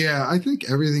November. Yeah, I think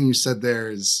everything you said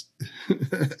there is,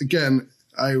 again,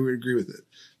 I would agree with it.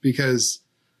 Because,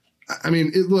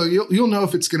 look, you'll know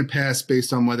if it's going to pass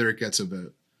based on whether it gets a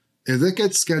vote. If it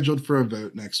gets scheduled for a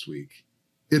vote next week,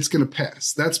 it's going to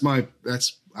pass.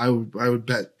 I would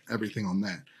bet everything on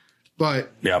that.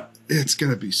 But it's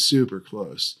going to be super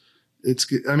close. They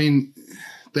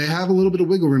have a little bit of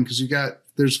wiggle room because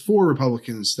there's 4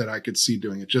 Republicans that I could see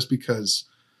doing it just because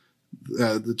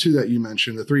the 2 that you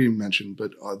mentioned, the 3 you mentioned,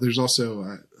 but there's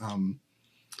also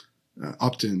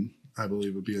Upton, I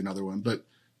believe would be another one. But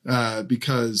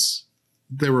because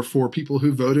there were 4 people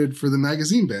who voted for the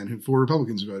magazine ban, 4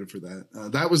 Republicans who voted for that.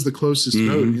 That was the closest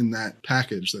vote in that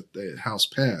package that the House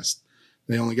passed.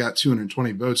 They only got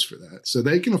 220 votes for that. So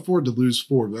they can afford to lose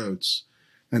 4 votes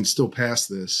and still pass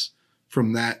this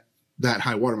from that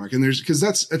high watermark. And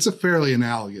it's a fairly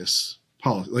analogous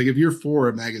policy. Like if you're for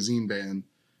a magazine ban,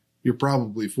 you're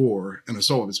probably for an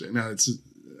assault weapons ban. Now I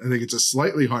think it's a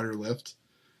slightly harder lift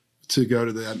to go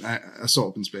to the assault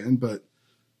weapons ban, but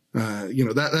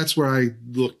that's where I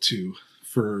look to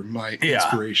for my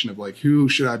inspiration of like, who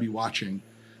should I be watching?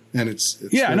 And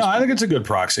I think it's a good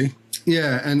proxy.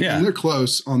 Yeah, and they're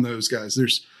close on those guys.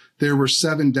 There were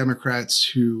 7 Democrats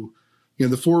who,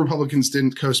 the 4 Republicans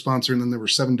didn't co-sponsor, and then there were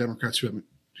 7 Democrats who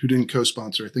didn't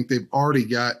co-sponsor. I think they've already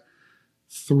got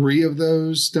 3 of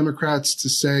those Democrats to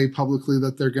say publicly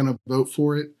that they're going to vote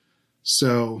for it.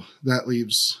 So that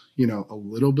leaves, a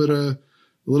little bit of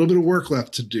work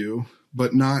left to do,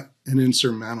 but not an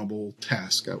insurmountable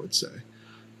task, I would say.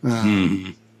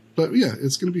 But yeah,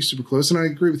 it's going to be super close. And I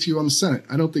agree with you on the Senate.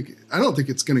 I don't think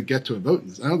it's going to get to a vote.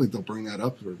 I don't think they'll bring that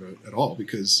up for a vote at all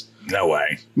because no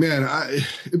way, man,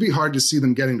 it'd be hard to see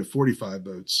them getting to 45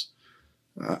 votes.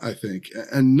 I think,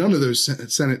 and none of those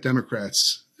Senate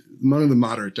Democrats, none of the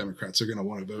moderate Democrats are going to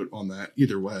want to vote on that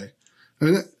either way. I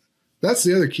mean, that's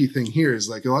the other key thing here is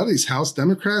like a lot of these House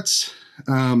Democrats,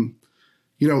 having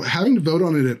to vote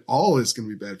on it at all is going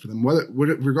to be bad for them,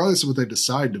 regardless of what they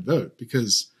decide to vote,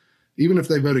 because even if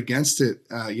they vote against it,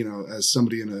 as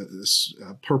somebody in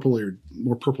a purple or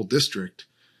more purple district,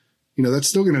 that's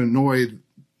still going to annoy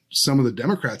some of the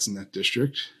Democrats in that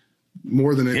district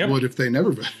more than it would if they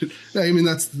never voted. I mean,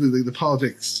 that's the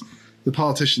politics. The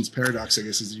politician's paradox, I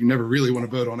guess, is you never really want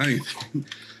to vote on anything.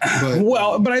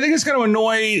 But I think it's going to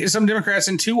annoy some Democrats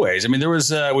in 2 ways. I mean, there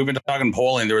was we've been talking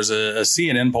polling. There was a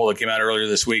CNN poll that came out earlier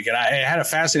this week, and it had a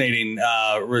fascinating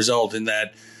result in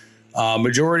that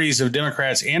majorities of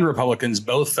Democrats and Republicans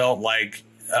both felt like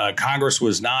Congress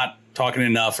was not talking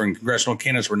enough, and congressional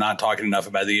candidates were not talking enough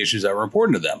about the issues that were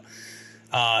important to them.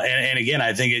 And again,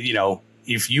 I think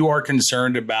if you are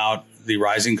concerned about the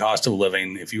rising cost of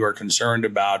living, if you are concerned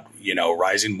about,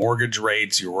 rising mortgage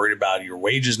rates, you're worried about your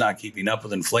wages not keeping up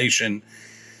with inflation,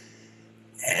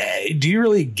 do you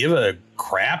really give a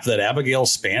crap that Abigail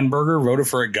Spanberger voted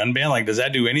for a gun ban? Like, does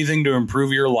that do anything to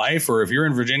improve your life? Or if you're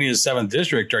in Virginia's 7th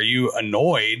district, are you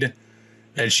annoyed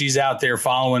that she's out there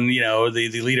following,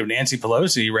 the lead of Nancy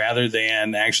Pelosi rather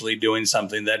than actually doing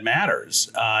something that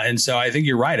matters? And so I think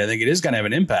you're right. I think it is going to have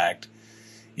an impact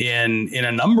in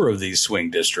a number of these swing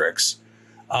districts,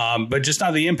 but just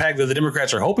not the impact that the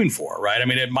Democrats are hoping for, right? I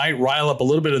mean, it might rile up a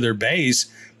little bit of their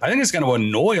base, but I think it's going to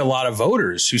annoy a lot of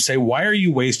voters who say, why are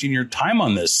you wasting your time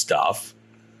on this stuff?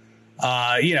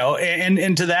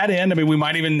 And to that end, I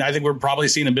mean, I think we're probably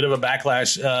seeing a bit of a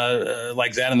backlash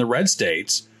like that in the red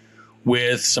states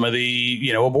with some of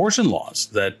the, abortion laws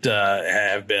that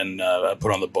have been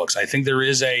put on the books. I think there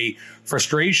is a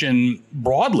frustration,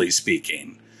 broadly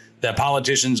speaking, that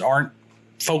politicians aren't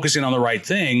focusing on the right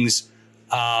things.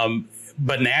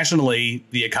 But nationally,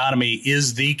 the economy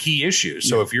is the key issue.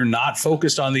 So if you're not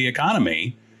focused on the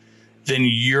economy, then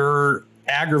you're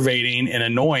aggravating and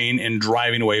annoying and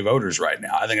driving away voters right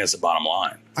now. I think that's the bottom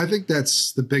line. I think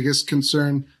that's the biggest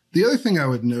concern. The other thing I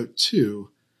would note, too,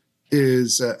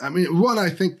 is, I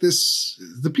think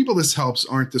the people this helps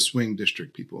aren't the swing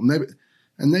district people.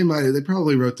 And they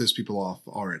probably wrote those people off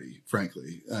already,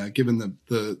 frankly, given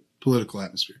the political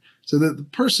atmosphere. So the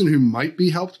person who might be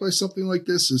helped by something like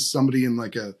this is somebody in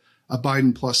like a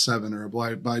Biden +7 or a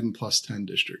Biden +10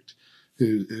 district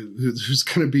who's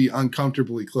going to be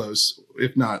uncomfortably close,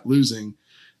 if not losing,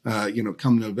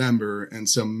 come November. And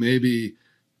so maybe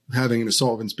having an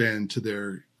assault ban to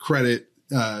their credit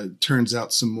turns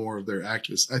out some more of their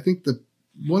activists. I think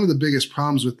one of the biggest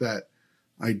problems with that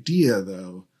idea,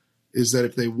 though, is that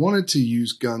if they wanted to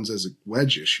use guns as a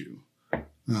wedge issue,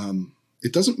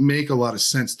 it doesn't make a lot of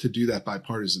sense to do that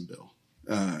bipartisan bill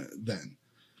then,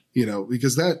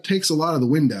 because that takes a lot of the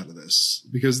wind out of this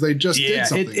because they just did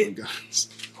something on guns.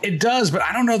 It does, but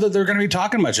I don't know that they're going to be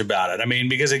talking much about it. I mean,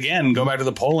 because again, go back to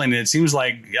the polling, it seems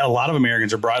like a lot of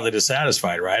Americans are broadly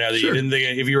dissatisfied, right? Sure.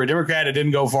 If you were a Democrat, it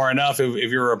didn't go far enough.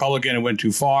 If you're a Republican, it went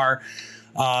too far.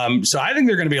 So I think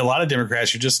there are going to be a lot of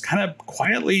Democrats who just kind of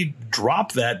quietly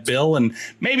drop that bill and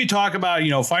maybe talk about,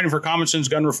 fighting for common sense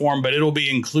gun reform, but it'll be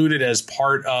included as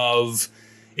part of,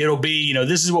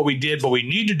 this is what we did, but we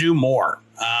need to do more.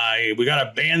 We got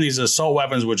to ban these assault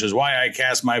weapons, which is why I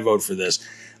cast my vote for this.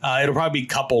 It'll probably be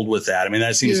coupled with that. I mean,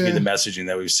 that seems to be the messaging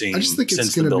that we've seen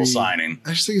since the bill signing.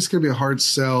 I just think it's going to be a hard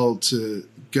sell to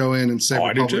go in and say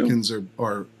Republicans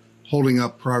are holding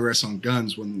up progress on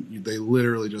guns when they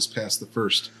literally just passed the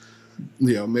first,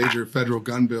 major federal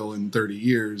gun bill in 30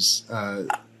 years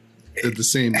in the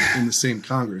same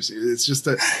Congress. It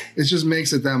just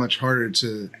makes it that much harder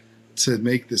to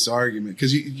make this argument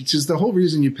because just the whole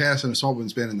reason you pass an assault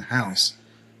weapons ban in the House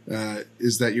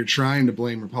is that you're trying to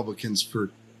blame Republicans for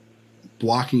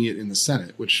blocking it in the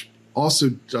Senate, which also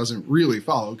doesn't really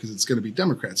follow because it's going to be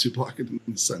Democrats who block it in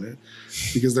the Senate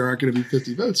because there aren't going to be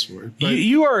 50 votes for it. But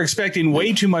you are expecting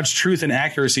way too much truth and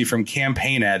accuracy from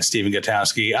campaign ads, Stephen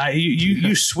Gutowski.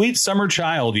 You sweet summer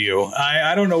child,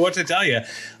 I don't know what to tell you.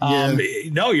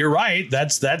 No, you're right.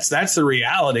 That's the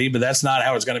reality, but that's not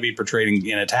how it's going to be portrayed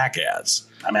in attack ads.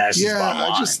 I mean, that's just bottom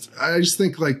line. I just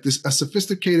think like this, a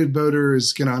sophisticated voter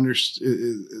is going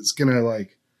to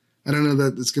I don't know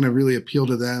that it's going to really appeal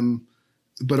to them.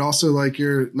 But also, like,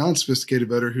 your non-sophisticated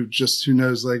voter who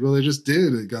knows, like, well, they just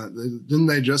did a gun. Didn't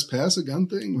they just pass a gun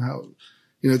thing? How,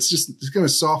 it's going to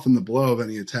soften the blow of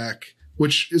any attack,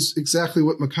 which is exactly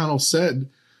what McConnell said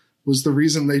was the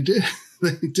reason they did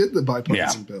the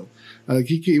bipartisan bill.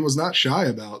 He was not shy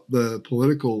about the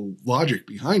political logic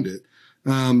behind it.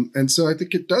 And so I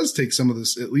think it does take some of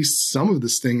this, at least some of the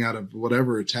sting out of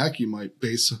whatever attack you might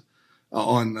base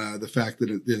on the fact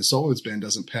that the assault weapons ban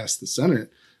doesn't pass the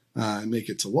Senate. And make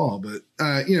it to law. But,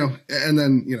 and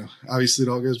then, obviously it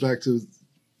all goes back to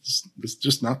it's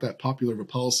just not that popular of a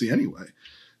policy anyway.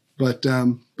 But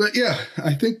yeah,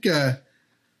 I think, I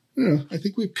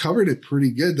think we've covered it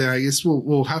pretty good there. I guess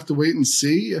we'll have to wait and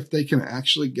see if they can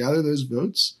actually gather those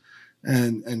votes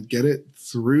and get it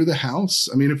through the House.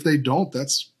 I mean, if they don't,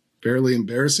 that's fairly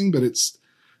embarrassing, but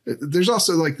there's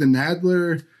also like the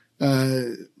Nadler,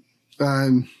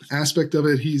 aspect of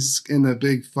it. He's in a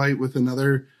big fight with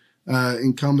another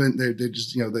incumbent. They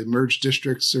just they merged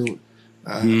districts,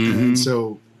 and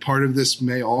so part of this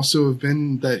may also have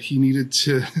been that he needed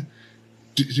to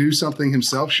do something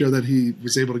himself, show that he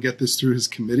was able to get this through his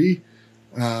committee.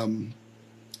 I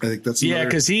think that's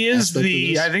because he is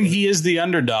he is the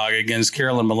underdog against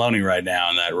Carolyn Maloney right now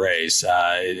in that race.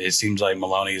 It seems like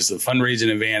Maloney is the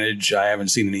fundraising advantage. I haven't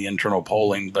seen any internal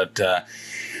polling, but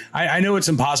I know it's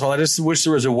impossible. I just wish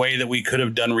there was a way that we could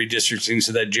have done redistricting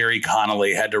so that Jerry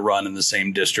Connolly had to run in the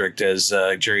same district as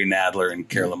Jerry Nadler and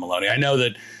Carolyn Maloney. I know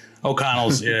that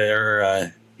O'Connell's he's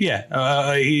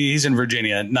in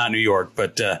Virginia, not New York,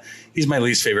 but he's my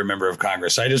least favorite member of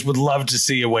Congress. I just would love to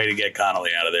see a way to get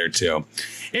Connolly out of there too.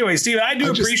 Anyway, Steve, I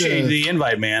appreciate the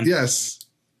invite, man. Yes.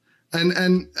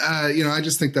 And I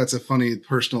just think that's a funny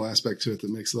personal aspect to it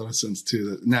that makes a lot of sense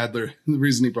too. That Nadler, the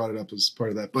reason he brought it up was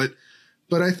part of that. But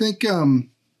I think,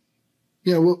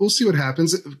 we'll see what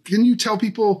happens. Can you tell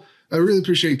people, I really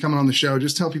appreciate you coming on the show.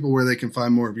 Just tell people where they can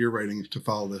find more of your writing to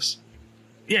follow this.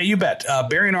 Yeah, you bet.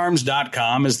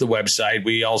 BearingArms.com is the website.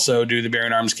 We also do the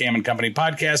Bearing Arms Cam and Company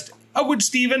podcast, of which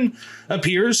Stephen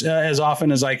appears as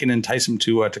often as I can entice him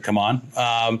to come on.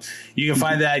 You can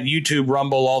find that YouTube,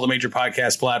 Rumble, all the major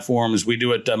podcast platforms. We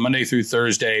do it Monday through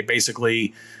Thursday.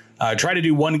 Basically, try to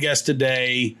do one guest a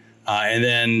day. And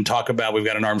then talk about, we've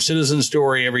got an armed citizen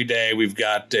story every day. We've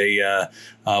got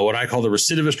what I call the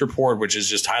recidivist report, which is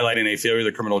just highlighting a failure of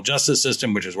the criminal justice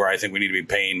system, which is where I think we need to be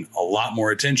paying a lot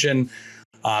more attention.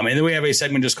 And then we have a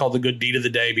segment just called the good deed of the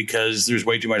day, because there's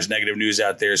way too much negative news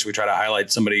out there. So we try to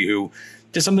highlight somebody who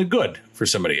did something good for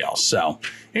somebody else. So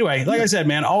anyway, like I said,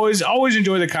 man, always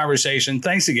enjoy the conversation.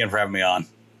 Thanks again for having me on.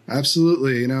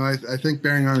 Absolutely. I think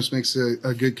Bearing Arms makes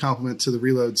a good compliment to the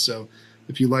Reload. So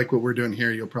if you like what we're doing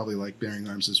here, you'll probably like Bearing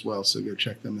Arms as well. So go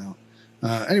check them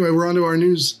out. Anyway, we're on to our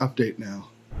news update now.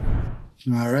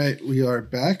 All right. We are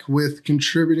back with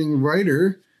contributing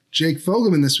writer Jake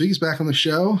Fogleman this week. He's back on the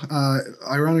show,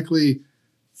 ironically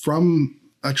from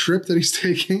a trip that he's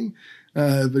taking,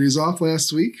 but he's off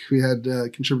last week. We had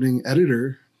contributing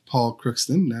editor Paul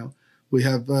Crookston. Now we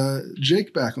have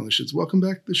Jake back on the show. Welcome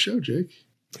back to the show, Jake.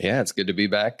 Yeah, it's good to be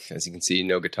back. As you can see,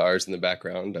 no guitars in the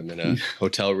background. I'm in a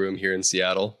hotel room here in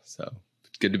Seattle, so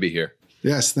it's good to be here.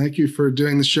 Yes, thank you for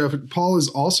doing the show. Paul is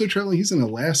also traveling. He's in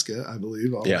Alaska, I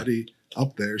believe, already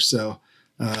up there. So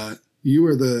you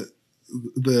are the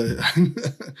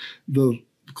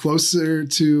closer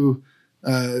to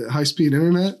high-speed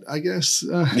internet, I guess,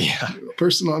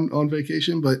 person on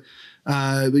vacation. But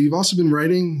you've also been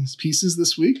writing pieces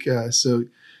this week, so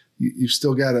you've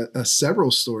still got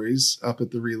several stories up at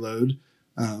the Reload.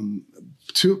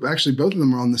 Actually, both of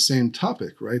them are on the same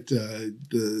topic, right?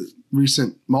 The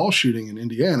recent mall shooting in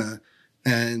Indiana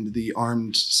and the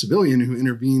armed civilian who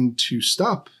intervened to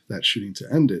stop that shooting,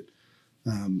 to end it.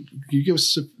 Can you give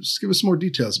us more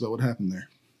details about what happened there?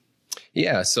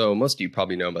 Yeah, so most of you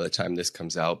probably know by the time this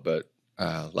comes out, but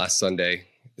last Sunday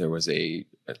there was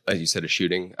as you said, a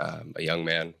shooting. A young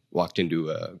man walked into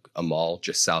a mall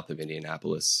just south of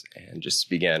Indianapolis and just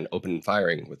began open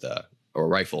firing with a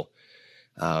rifle.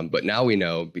 But now we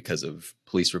know, because of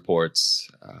police reports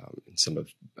and some of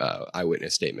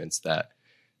eyewitness statements, that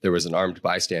there was an armed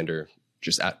bystander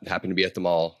just happened to be at the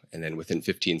mall. And then within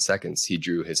 15 seconds, he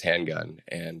drew his handgun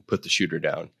and put the shooter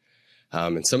down.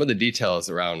 And some of the details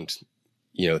around,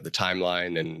 the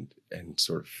timeline and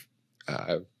sort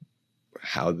of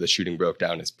how the shooting broke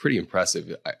down is pretty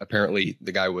impressive. Apparently,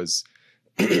 the guy was,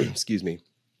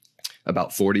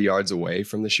 about 40 yards away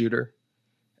from the shooter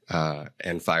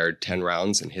and fired 10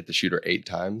 rounds and hit the shooter 8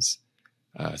 times.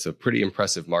 So pretty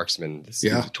impressive marksman. He's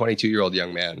a 22-year-old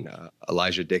young man.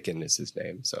 Elijah Dickin is his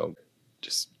name. So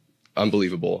just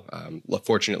unbelievable.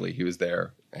 Fortunately, he was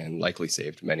there and likely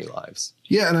saved many lives.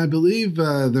 Yeah, and I believe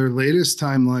their latest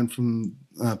timeline from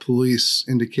police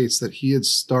indicates that he had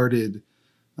started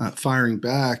firing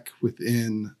back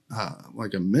within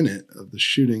like a minute of the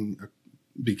shooting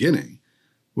beginning,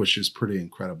 which is pretty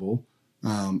incredible.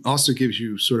 Also gives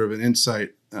you sort of an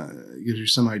insight, gives you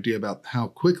some idea about how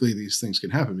quickly these things can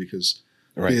happen, because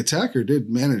the attacker did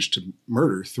manage to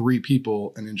murder 3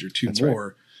 people and injure 2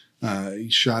 more. He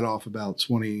shot off about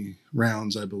 20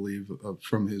 rounds, I believe,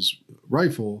 from his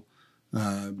rifle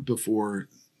before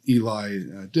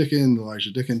Elijah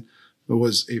Dicken,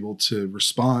 was able to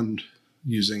respond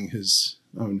using his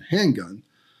own handgun.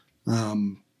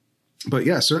 But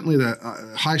yeah, certainly that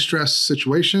high stress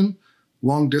situation,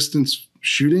 long distance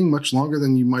shooting, much longer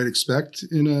than you might expect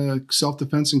in a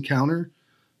self-defense encounter.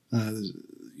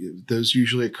 Those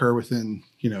usually occur within,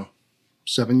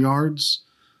 7 yards.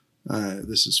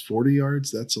 This is 40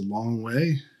 yards. That's a long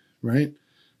way, right?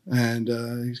 And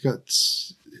he's got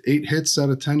 8 hits out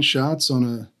of 10 shots on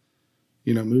a,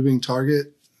 moving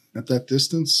target at that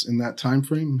distance in that time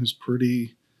frame is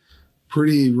pretty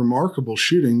remarkable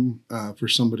shooting for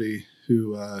somebody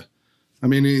who,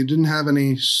 he didn't have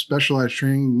any specialized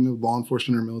training, no law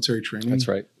enforcement or military training. That's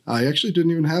right. He actually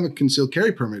didn't even have a concealed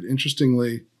carry permit.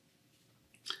 Interestingly,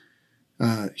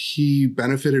 he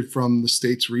benefited from the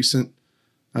state's recent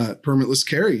permitless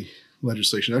carry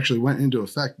legislation. It actually went into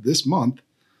effect this month,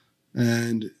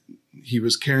 and he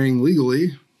was carrying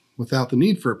legally without the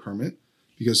need for a permit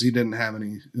because he didn't have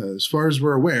any, as far as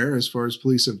we're aware, as far as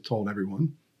police have told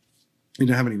everyone, he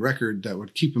didn't have any record that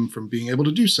would keep him from being able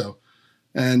to do so.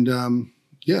 And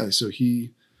so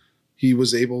he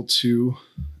was able to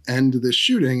end this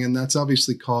shooting, and that's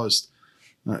obviously caused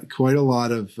quite a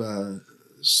lot of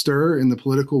stir in the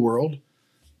political world,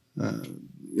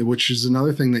 which is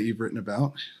another thing that you've written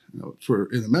about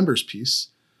in the members piece.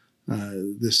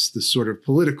 This sort of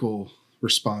political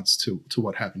response to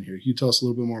what happened here. Can you tell us a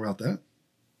little bit more about that?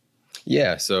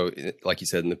 Yeah. So like you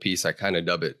said in the piece, I kind of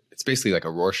dub it. It's basically like a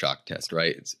Rorschach test,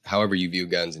 right? It's however you view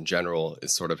guns in general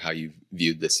is sort of how you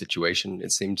viewed this situation,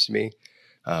 it seemed to me.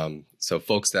 So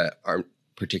folks that aren't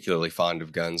particularly fond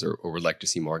of guns or would like to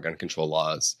see more gun control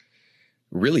laws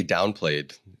really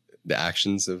downplayed the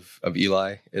actions of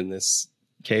Eli in this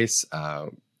case,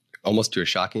 almost to a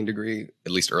shocking degree,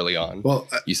 at least early on. Well,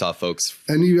 you saw folks.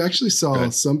 And you actually saw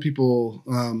some people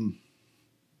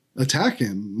attack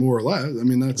him, more or less. I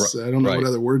mean, I don't know what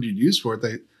other word you'd use for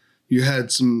it. You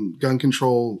had some gun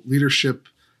control leadership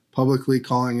publicly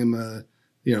calling him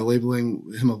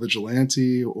labeling him a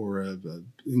vigilante or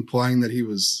implying that he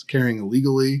was carrying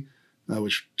illegally,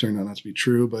 which turned out not to be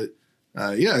true. But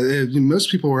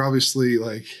most people were obviously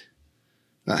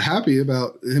happy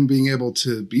about him being able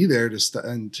to be there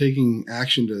and taking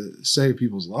action to save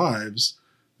people's lives.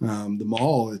 The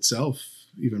mall itself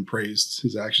even praised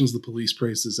his actions. The police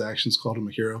praised his actions, called him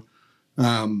a hero.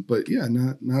 But yeah,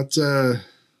 not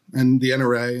and the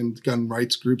NRA and gun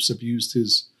rights groups have used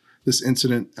this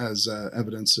incident as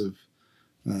evidence of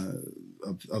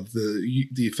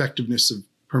the effectiveness of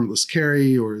permitless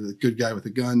carry or the good guy with a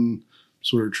gun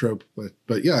sort of trope.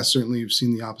 But yeah, certainly you've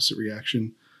seen the opposite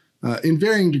reaction in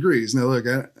varying degrees. Now, look,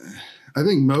 I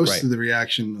think most of the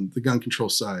reaction on the gun control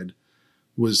side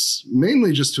was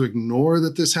mainly just to ignore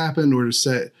that this happened, or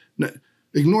to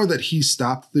ignore that he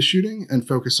stopped the shooting and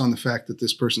focus on the fact that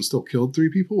this person still killed 3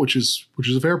 people, which is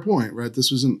a fair point, right?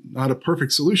 This was not a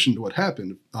perfect solution to what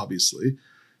happened, obviously,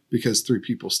 because 3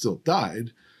 people still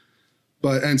died.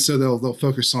 And so they'll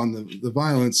focus on the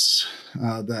violence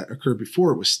that occurred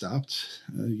before it was stopped.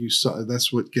 You saw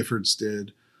that's what Giffords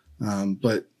did,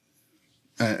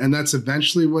 and that's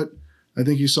eventually what I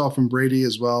think you saw from Brady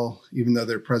as well. Even though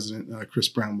their president Chris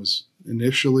Brown was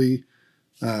initially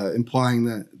implying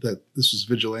that this was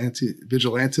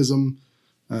vigilantism,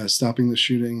 stopping the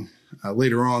shooting.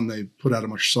 Later on, they put out a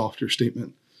much softer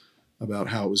statement about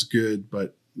how it was good,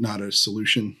 but not a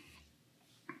solution.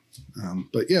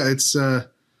 But yeah, it's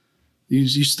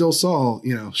you still saw,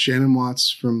 Shannon Watts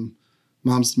from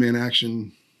Moms Demand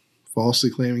Action falsely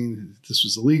claiming this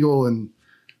was illegal and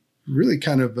really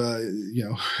kind of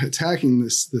attacking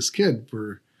this kid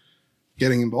for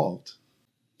getting involved.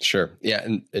 Sure. Yeah.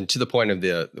 And to the point of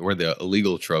where the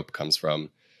illegal trope comes from,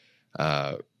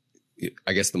 I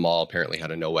guess the mall apparently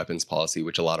had a no weapons policy,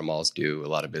 which a lot of malls do, a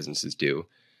lot of businesses do.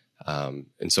 And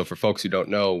so for folks who don't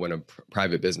know, when a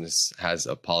private business has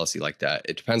a policy like that,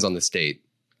 it depends on the state.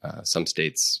 Some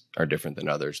states are different than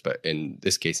others, but in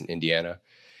this case, in Indiana,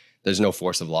 there's no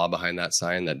force of law behind that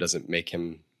sign. That doesn't make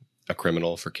him a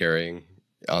criminal for carrying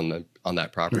on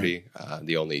that property. Right.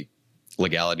 The only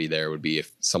legality there would be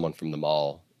if someone from the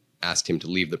mall asked him to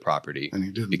leave the property and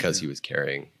he didn't, because he was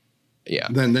carrying. Yeah.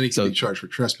 Then he can be charged for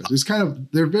trespass. It's kind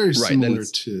of, they're very similar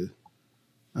to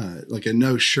like a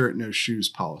no shirt, no shoes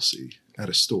policy at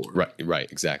a store.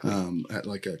 Right. Exactly. At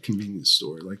like a convenience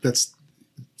store. Like it's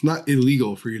not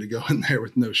illegal for you to go in there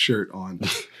with no shirt on.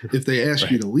 If they ask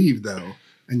you to leave though,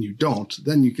 and you don't,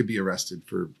 then you could be arrested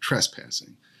for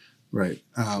trespassing. Right.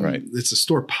 Right. It's a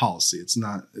store policy. It's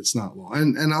not law.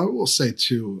 And I will say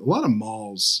too, a lot of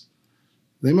malls,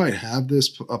 they might have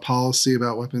a policy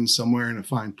about weapons somewhere in a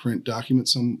fine print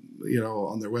document, on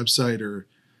their website or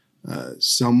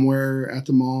somewhere at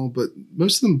the mall, but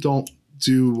most of them don't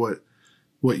do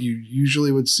what you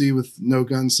usually would see with no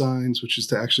gun signs, which is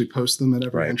to actually post them at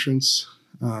every entrance.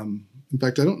 In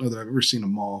fact, I don't know that I've ever seen a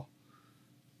mall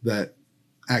that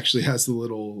actually has the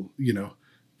little,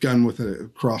 gun with a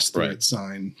cross thread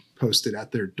sign posted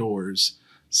at their doors.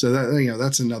 So that,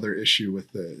 that's another issue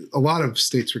with a lot of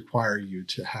states require you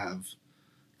to have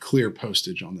clear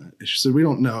postage on that issue. So we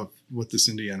don't know what this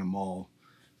Indiana mall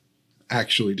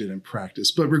actually did in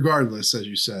practice, but regardless, as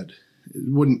you said,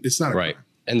 it's not a crime.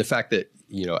 And the fact that,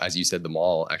 as you said, the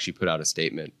mall actually put out a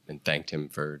statement and thanked him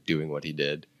for doing what he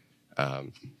did,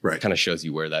 kind of shows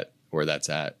you where that's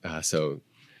at. So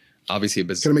obviously, it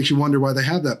kind of makes you wonder why they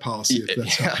have that policy. If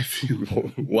that's how I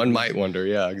feel. One might wonder,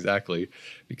 exactly,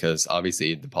 because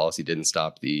obviously the policy didn't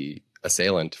stop the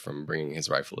assailant from bringing his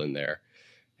rifle in there,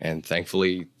 and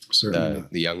thankfully, the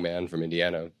young man from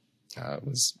Indiana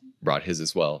brought his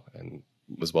as well and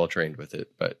was well trained with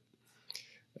it. But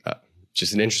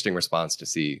just an interesting response to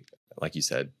see, like you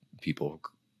said, people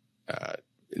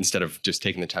instead of just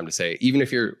taking the time to say, even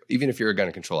if you're a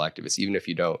gun control activist, even if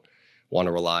you don't want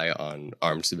to rely on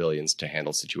armed civilians to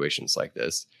handle situations like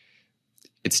this,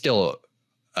 it's still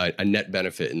a net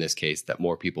benefit in this case that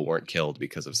more people weren't killed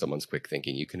because of someone's quick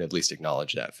thinking. You can at least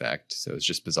acknowledge that fact. So it's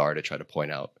just bizarre to try to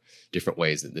point out different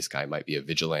ways that this guy might be a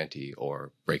vigilante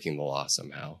or breaking the law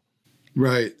somehow.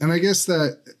 Right. And I guess I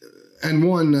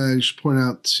should point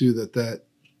out too that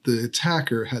the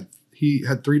attacker had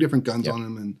 3 different guns on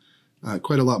him and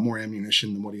quite a lot more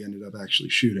ammunition than what he ended up actually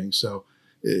shooting. So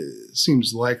it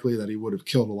seems likely that he would have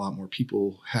killed a lot more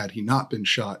people had he not been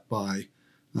shot by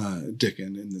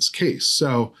Dickon in this case.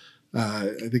 So I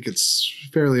think it's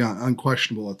fairly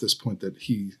unquestionable at this point that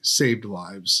he saved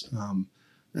lives.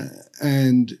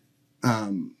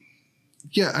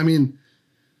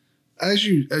 As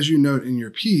you note in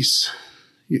your piece,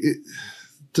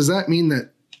 does that mean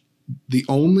that the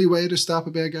only way to stop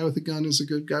a bad guy with a gun is a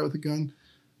good guy with a gun?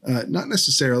 Not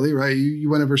necessarily, right? You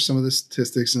went over some of the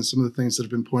statistics and some of the things that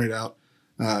have been pointed out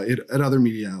at other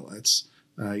media outlets,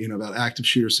 about active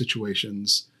shooter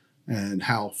situations and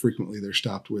how frequently they're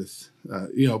stopped with,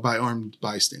 by armed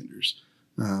bystanders.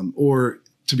 Or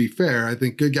to be fair, I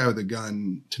think good guy with a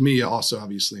gun to me also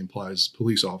obviously implies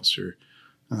police officer.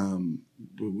 When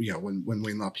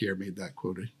Wayne LaPierre made that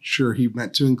quote, sure, he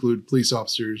meant to include police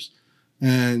officers.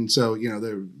 And so,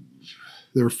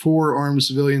 there were 4 armed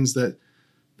civilians that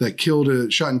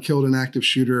shot and killed an active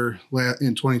shooter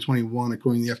in 2021,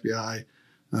 according to the FBI.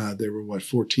 There were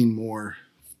 14 more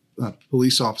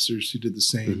police officers who did the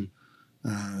same,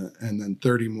 and then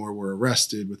 30 more were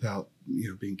arrested without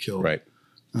being killed. Right.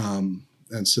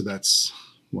 And so that's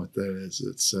what that is.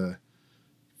 It's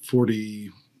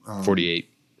 48,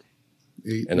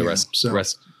 and the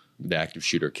rest, the active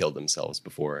shooter killed themselves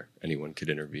before anyone could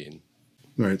intervene.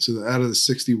 Right. So out of the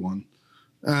 61.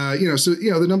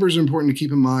 The numbers are important to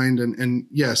keep in mind. And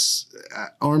yes,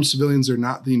 armed civilians are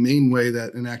not the main way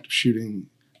that an active shooting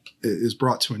is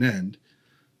brought to an end,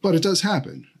 but it does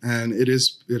happen. And it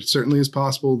certainly is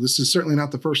possible. This is certainly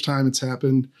not the first time it's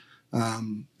happened.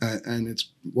 And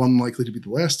it's unlikely to be the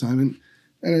last time. And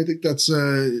I think that's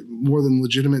a more than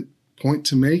legitimate point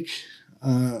to make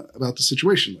about the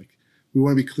situation. Like, we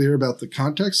want to be clear about the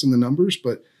context and the numbers,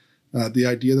 but the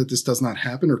idea that this does not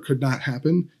happen or could not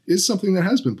happen is something that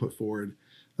has been put forward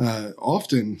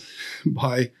often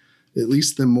by at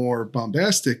least the more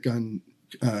bombastic gun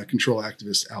control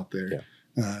activists out there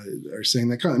are saying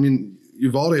that. I mean,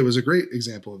 Uvalde was a great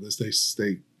example of this.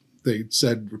 They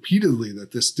said repeatedly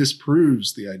that this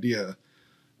disproves the idea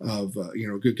of a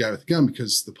good guy with a gun,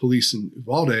 because the police in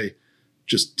Uvalde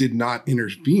just did not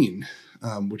intervene,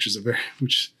 which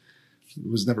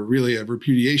was never really a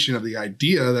repudiation of the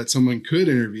idea that someone could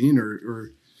intervene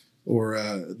or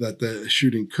that the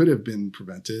shooting could have been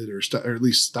prevented or at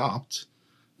least stopped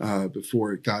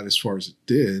before it got as far as it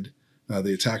did.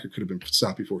 The attacker could have been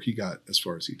stopped before he got as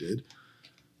far as he did.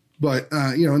 But,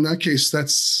 in that case,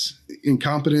 that's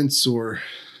incompetence or,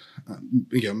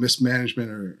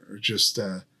 mismanagement or just,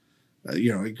 to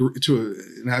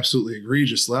an absolutely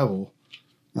egregious level.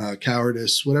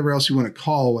 cowardice, whatever else you want to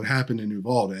call what happened in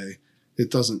Uvalde, it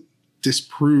doesn't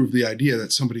disprove the idea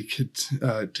that somebody could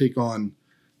take on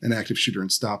an active shooter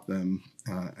and stop them,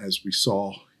 as we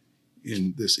saw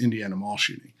in this Indiana mall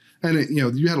shooting. And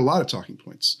you had a lot of talking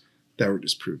points that were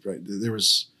disproved, right?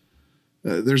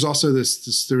 There's also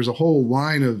there's a whole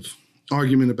line of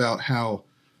argument about how,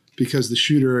 because the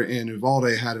shooter in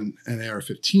Uvalde had an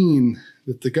AR-15,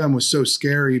 that the gun was so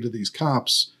scary to these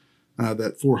cops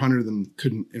that 400 of them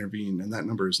couldn't intervene. And that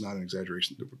number is not an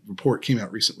exaggeration. The report came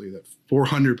out recently that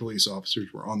 400 police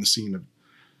officers were on the scene of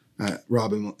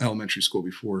Robin Elementary School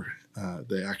before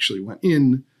they actually went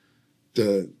in.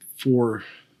 The 4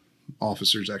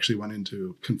 officers actually went in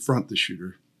to confront the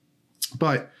shooter.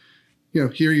 But,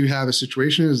 here you have a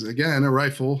situation is, again, a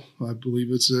rifle. I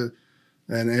believe it's an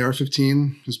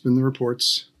AR-15 has been the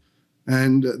reports.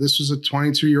 And this was a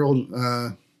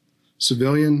 22-year-old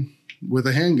civilian with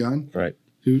a handgun, right?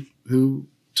 Who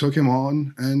took him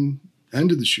on and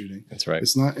ended the shooting. That's right.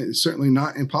 It's certainly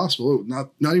not impossible.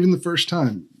 Not even the first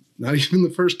time. Not even the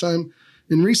first time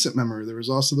in recent memory. There was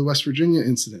also the West Virginia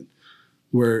incident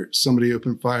where somebody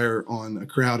opened fire on a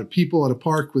crowd of people at a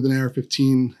park with an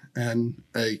AR-15, and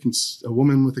a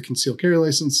woman with a concealed carry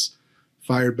license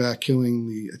fired back, killing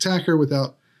the attacker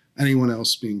without anyone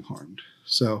else being harmed.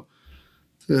 So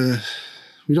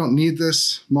we don't need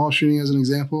this mall shooting as an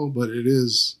example, but it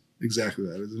is exactly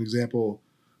that. It's an example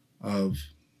of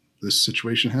this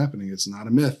situation happening. It's not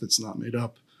a myth. It's not made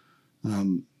up.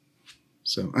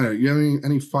 So I don't know, you have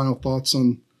any final thoughts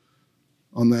on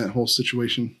that whole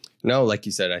situation? No, like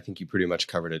you said, I think you pretty much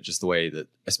covered it. Just the way that,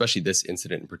 especially this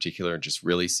incident in particular, just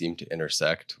really seemed to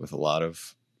intersect with a lot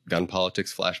of gun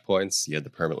politics flashpoints. You had the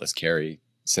permitless carry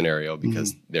scenario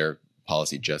because their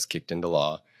policy just kicked into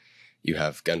law. You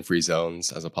have gun-free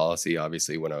zones as a policy,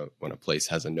 obviously, when a place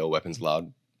has a no weapons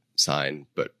allowed sign,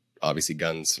 but obviously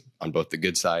guns on both the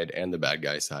good side and the bad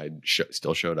guy side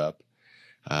still showed up.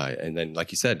 And then,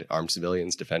 like you said, armed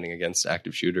civilians defending against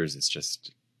active shooters. It's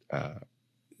just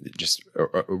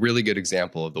a really good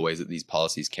example of the ways that these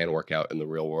policies can work out in the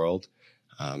real world.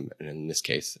 And in this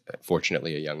case,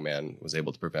 fortunately, a young man was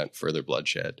able to prevent further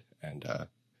bloodshed. And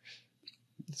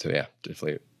so, yeah,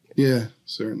 definitely. Yeah,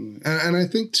 certainly. And I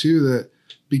think, too, that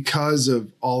because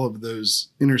of all of those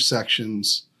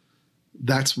intersections,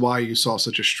 that's why you saw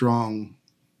such a strong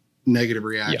negative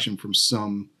reaction from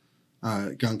some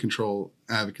gun control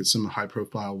advocates, some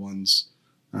high-profile ones,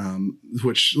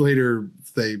 which later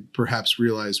they perhaps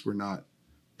realized were not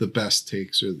the best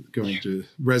takes or going to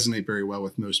resonate very well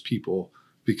with most people,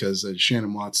 because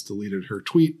Shannon Watts deleted her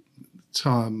tweet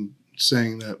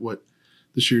saying that what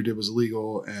the shooter did was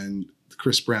illegal, and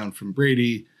Chris Brown from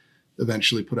Brady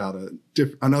eventually put out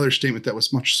another statement that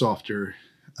was much softer,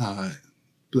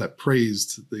 that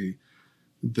praised the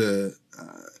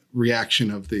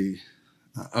reaction of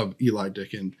Eli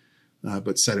Dicken,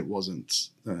 but said it wasn't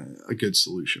a good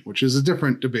solution, which is a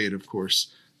different debate, of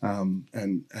course,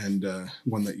 and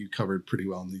one that you covered pretty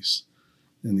well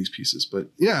in these pieces. But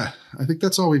yeah, I think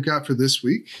that's all we've got for this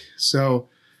week. So,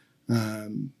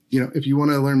 if you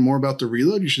want to learn more about The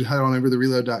Reload, you should head on over to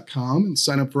thereload.com and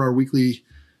sign up for our weekly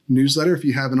newsletter if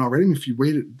you haven't already. And if you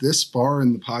waited this far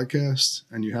in the podcast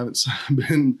and you haven't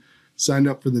been signed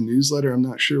up for the newsletter, I'm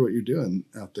not sure what you're doing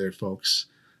out there, folks.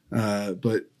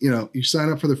 But you sign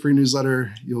up for the free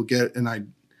newsletter, you'll get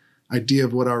an idea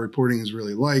of what our reporting is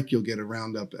really like. You'll get a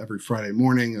roundup every Friday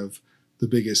morning of the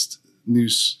biggest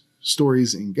news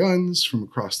stories in guns from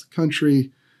across the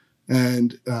country.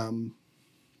 And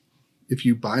if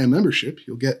you buy a membership,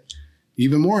 you'll get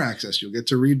even more access. You'll get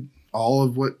to read all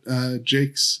of what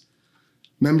Jake's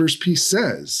members piece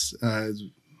says.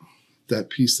 That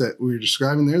piece that we were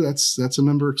describing there, that's a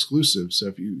member exclusive. So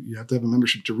if you have to have a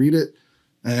membership to read it.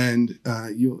 And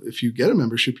if you get a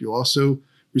membership, you'll also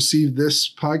receive this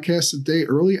podcast a day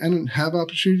early and have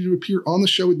opportunity to appear on the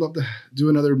show. We'd love to do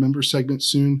another member segment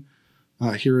soon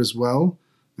here as well.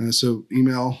 So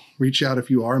reach out if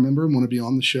you are a member and want to be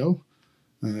on the show.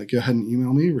 Go ahead and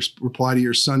email me, reply to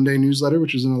your Sunday newsletter,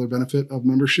 which is another benefit of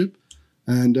membership,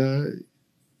 and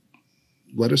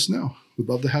let us know. We'd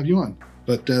love to have you on.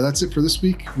 But that's it for this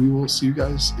week. We will see you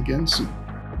guys again soon.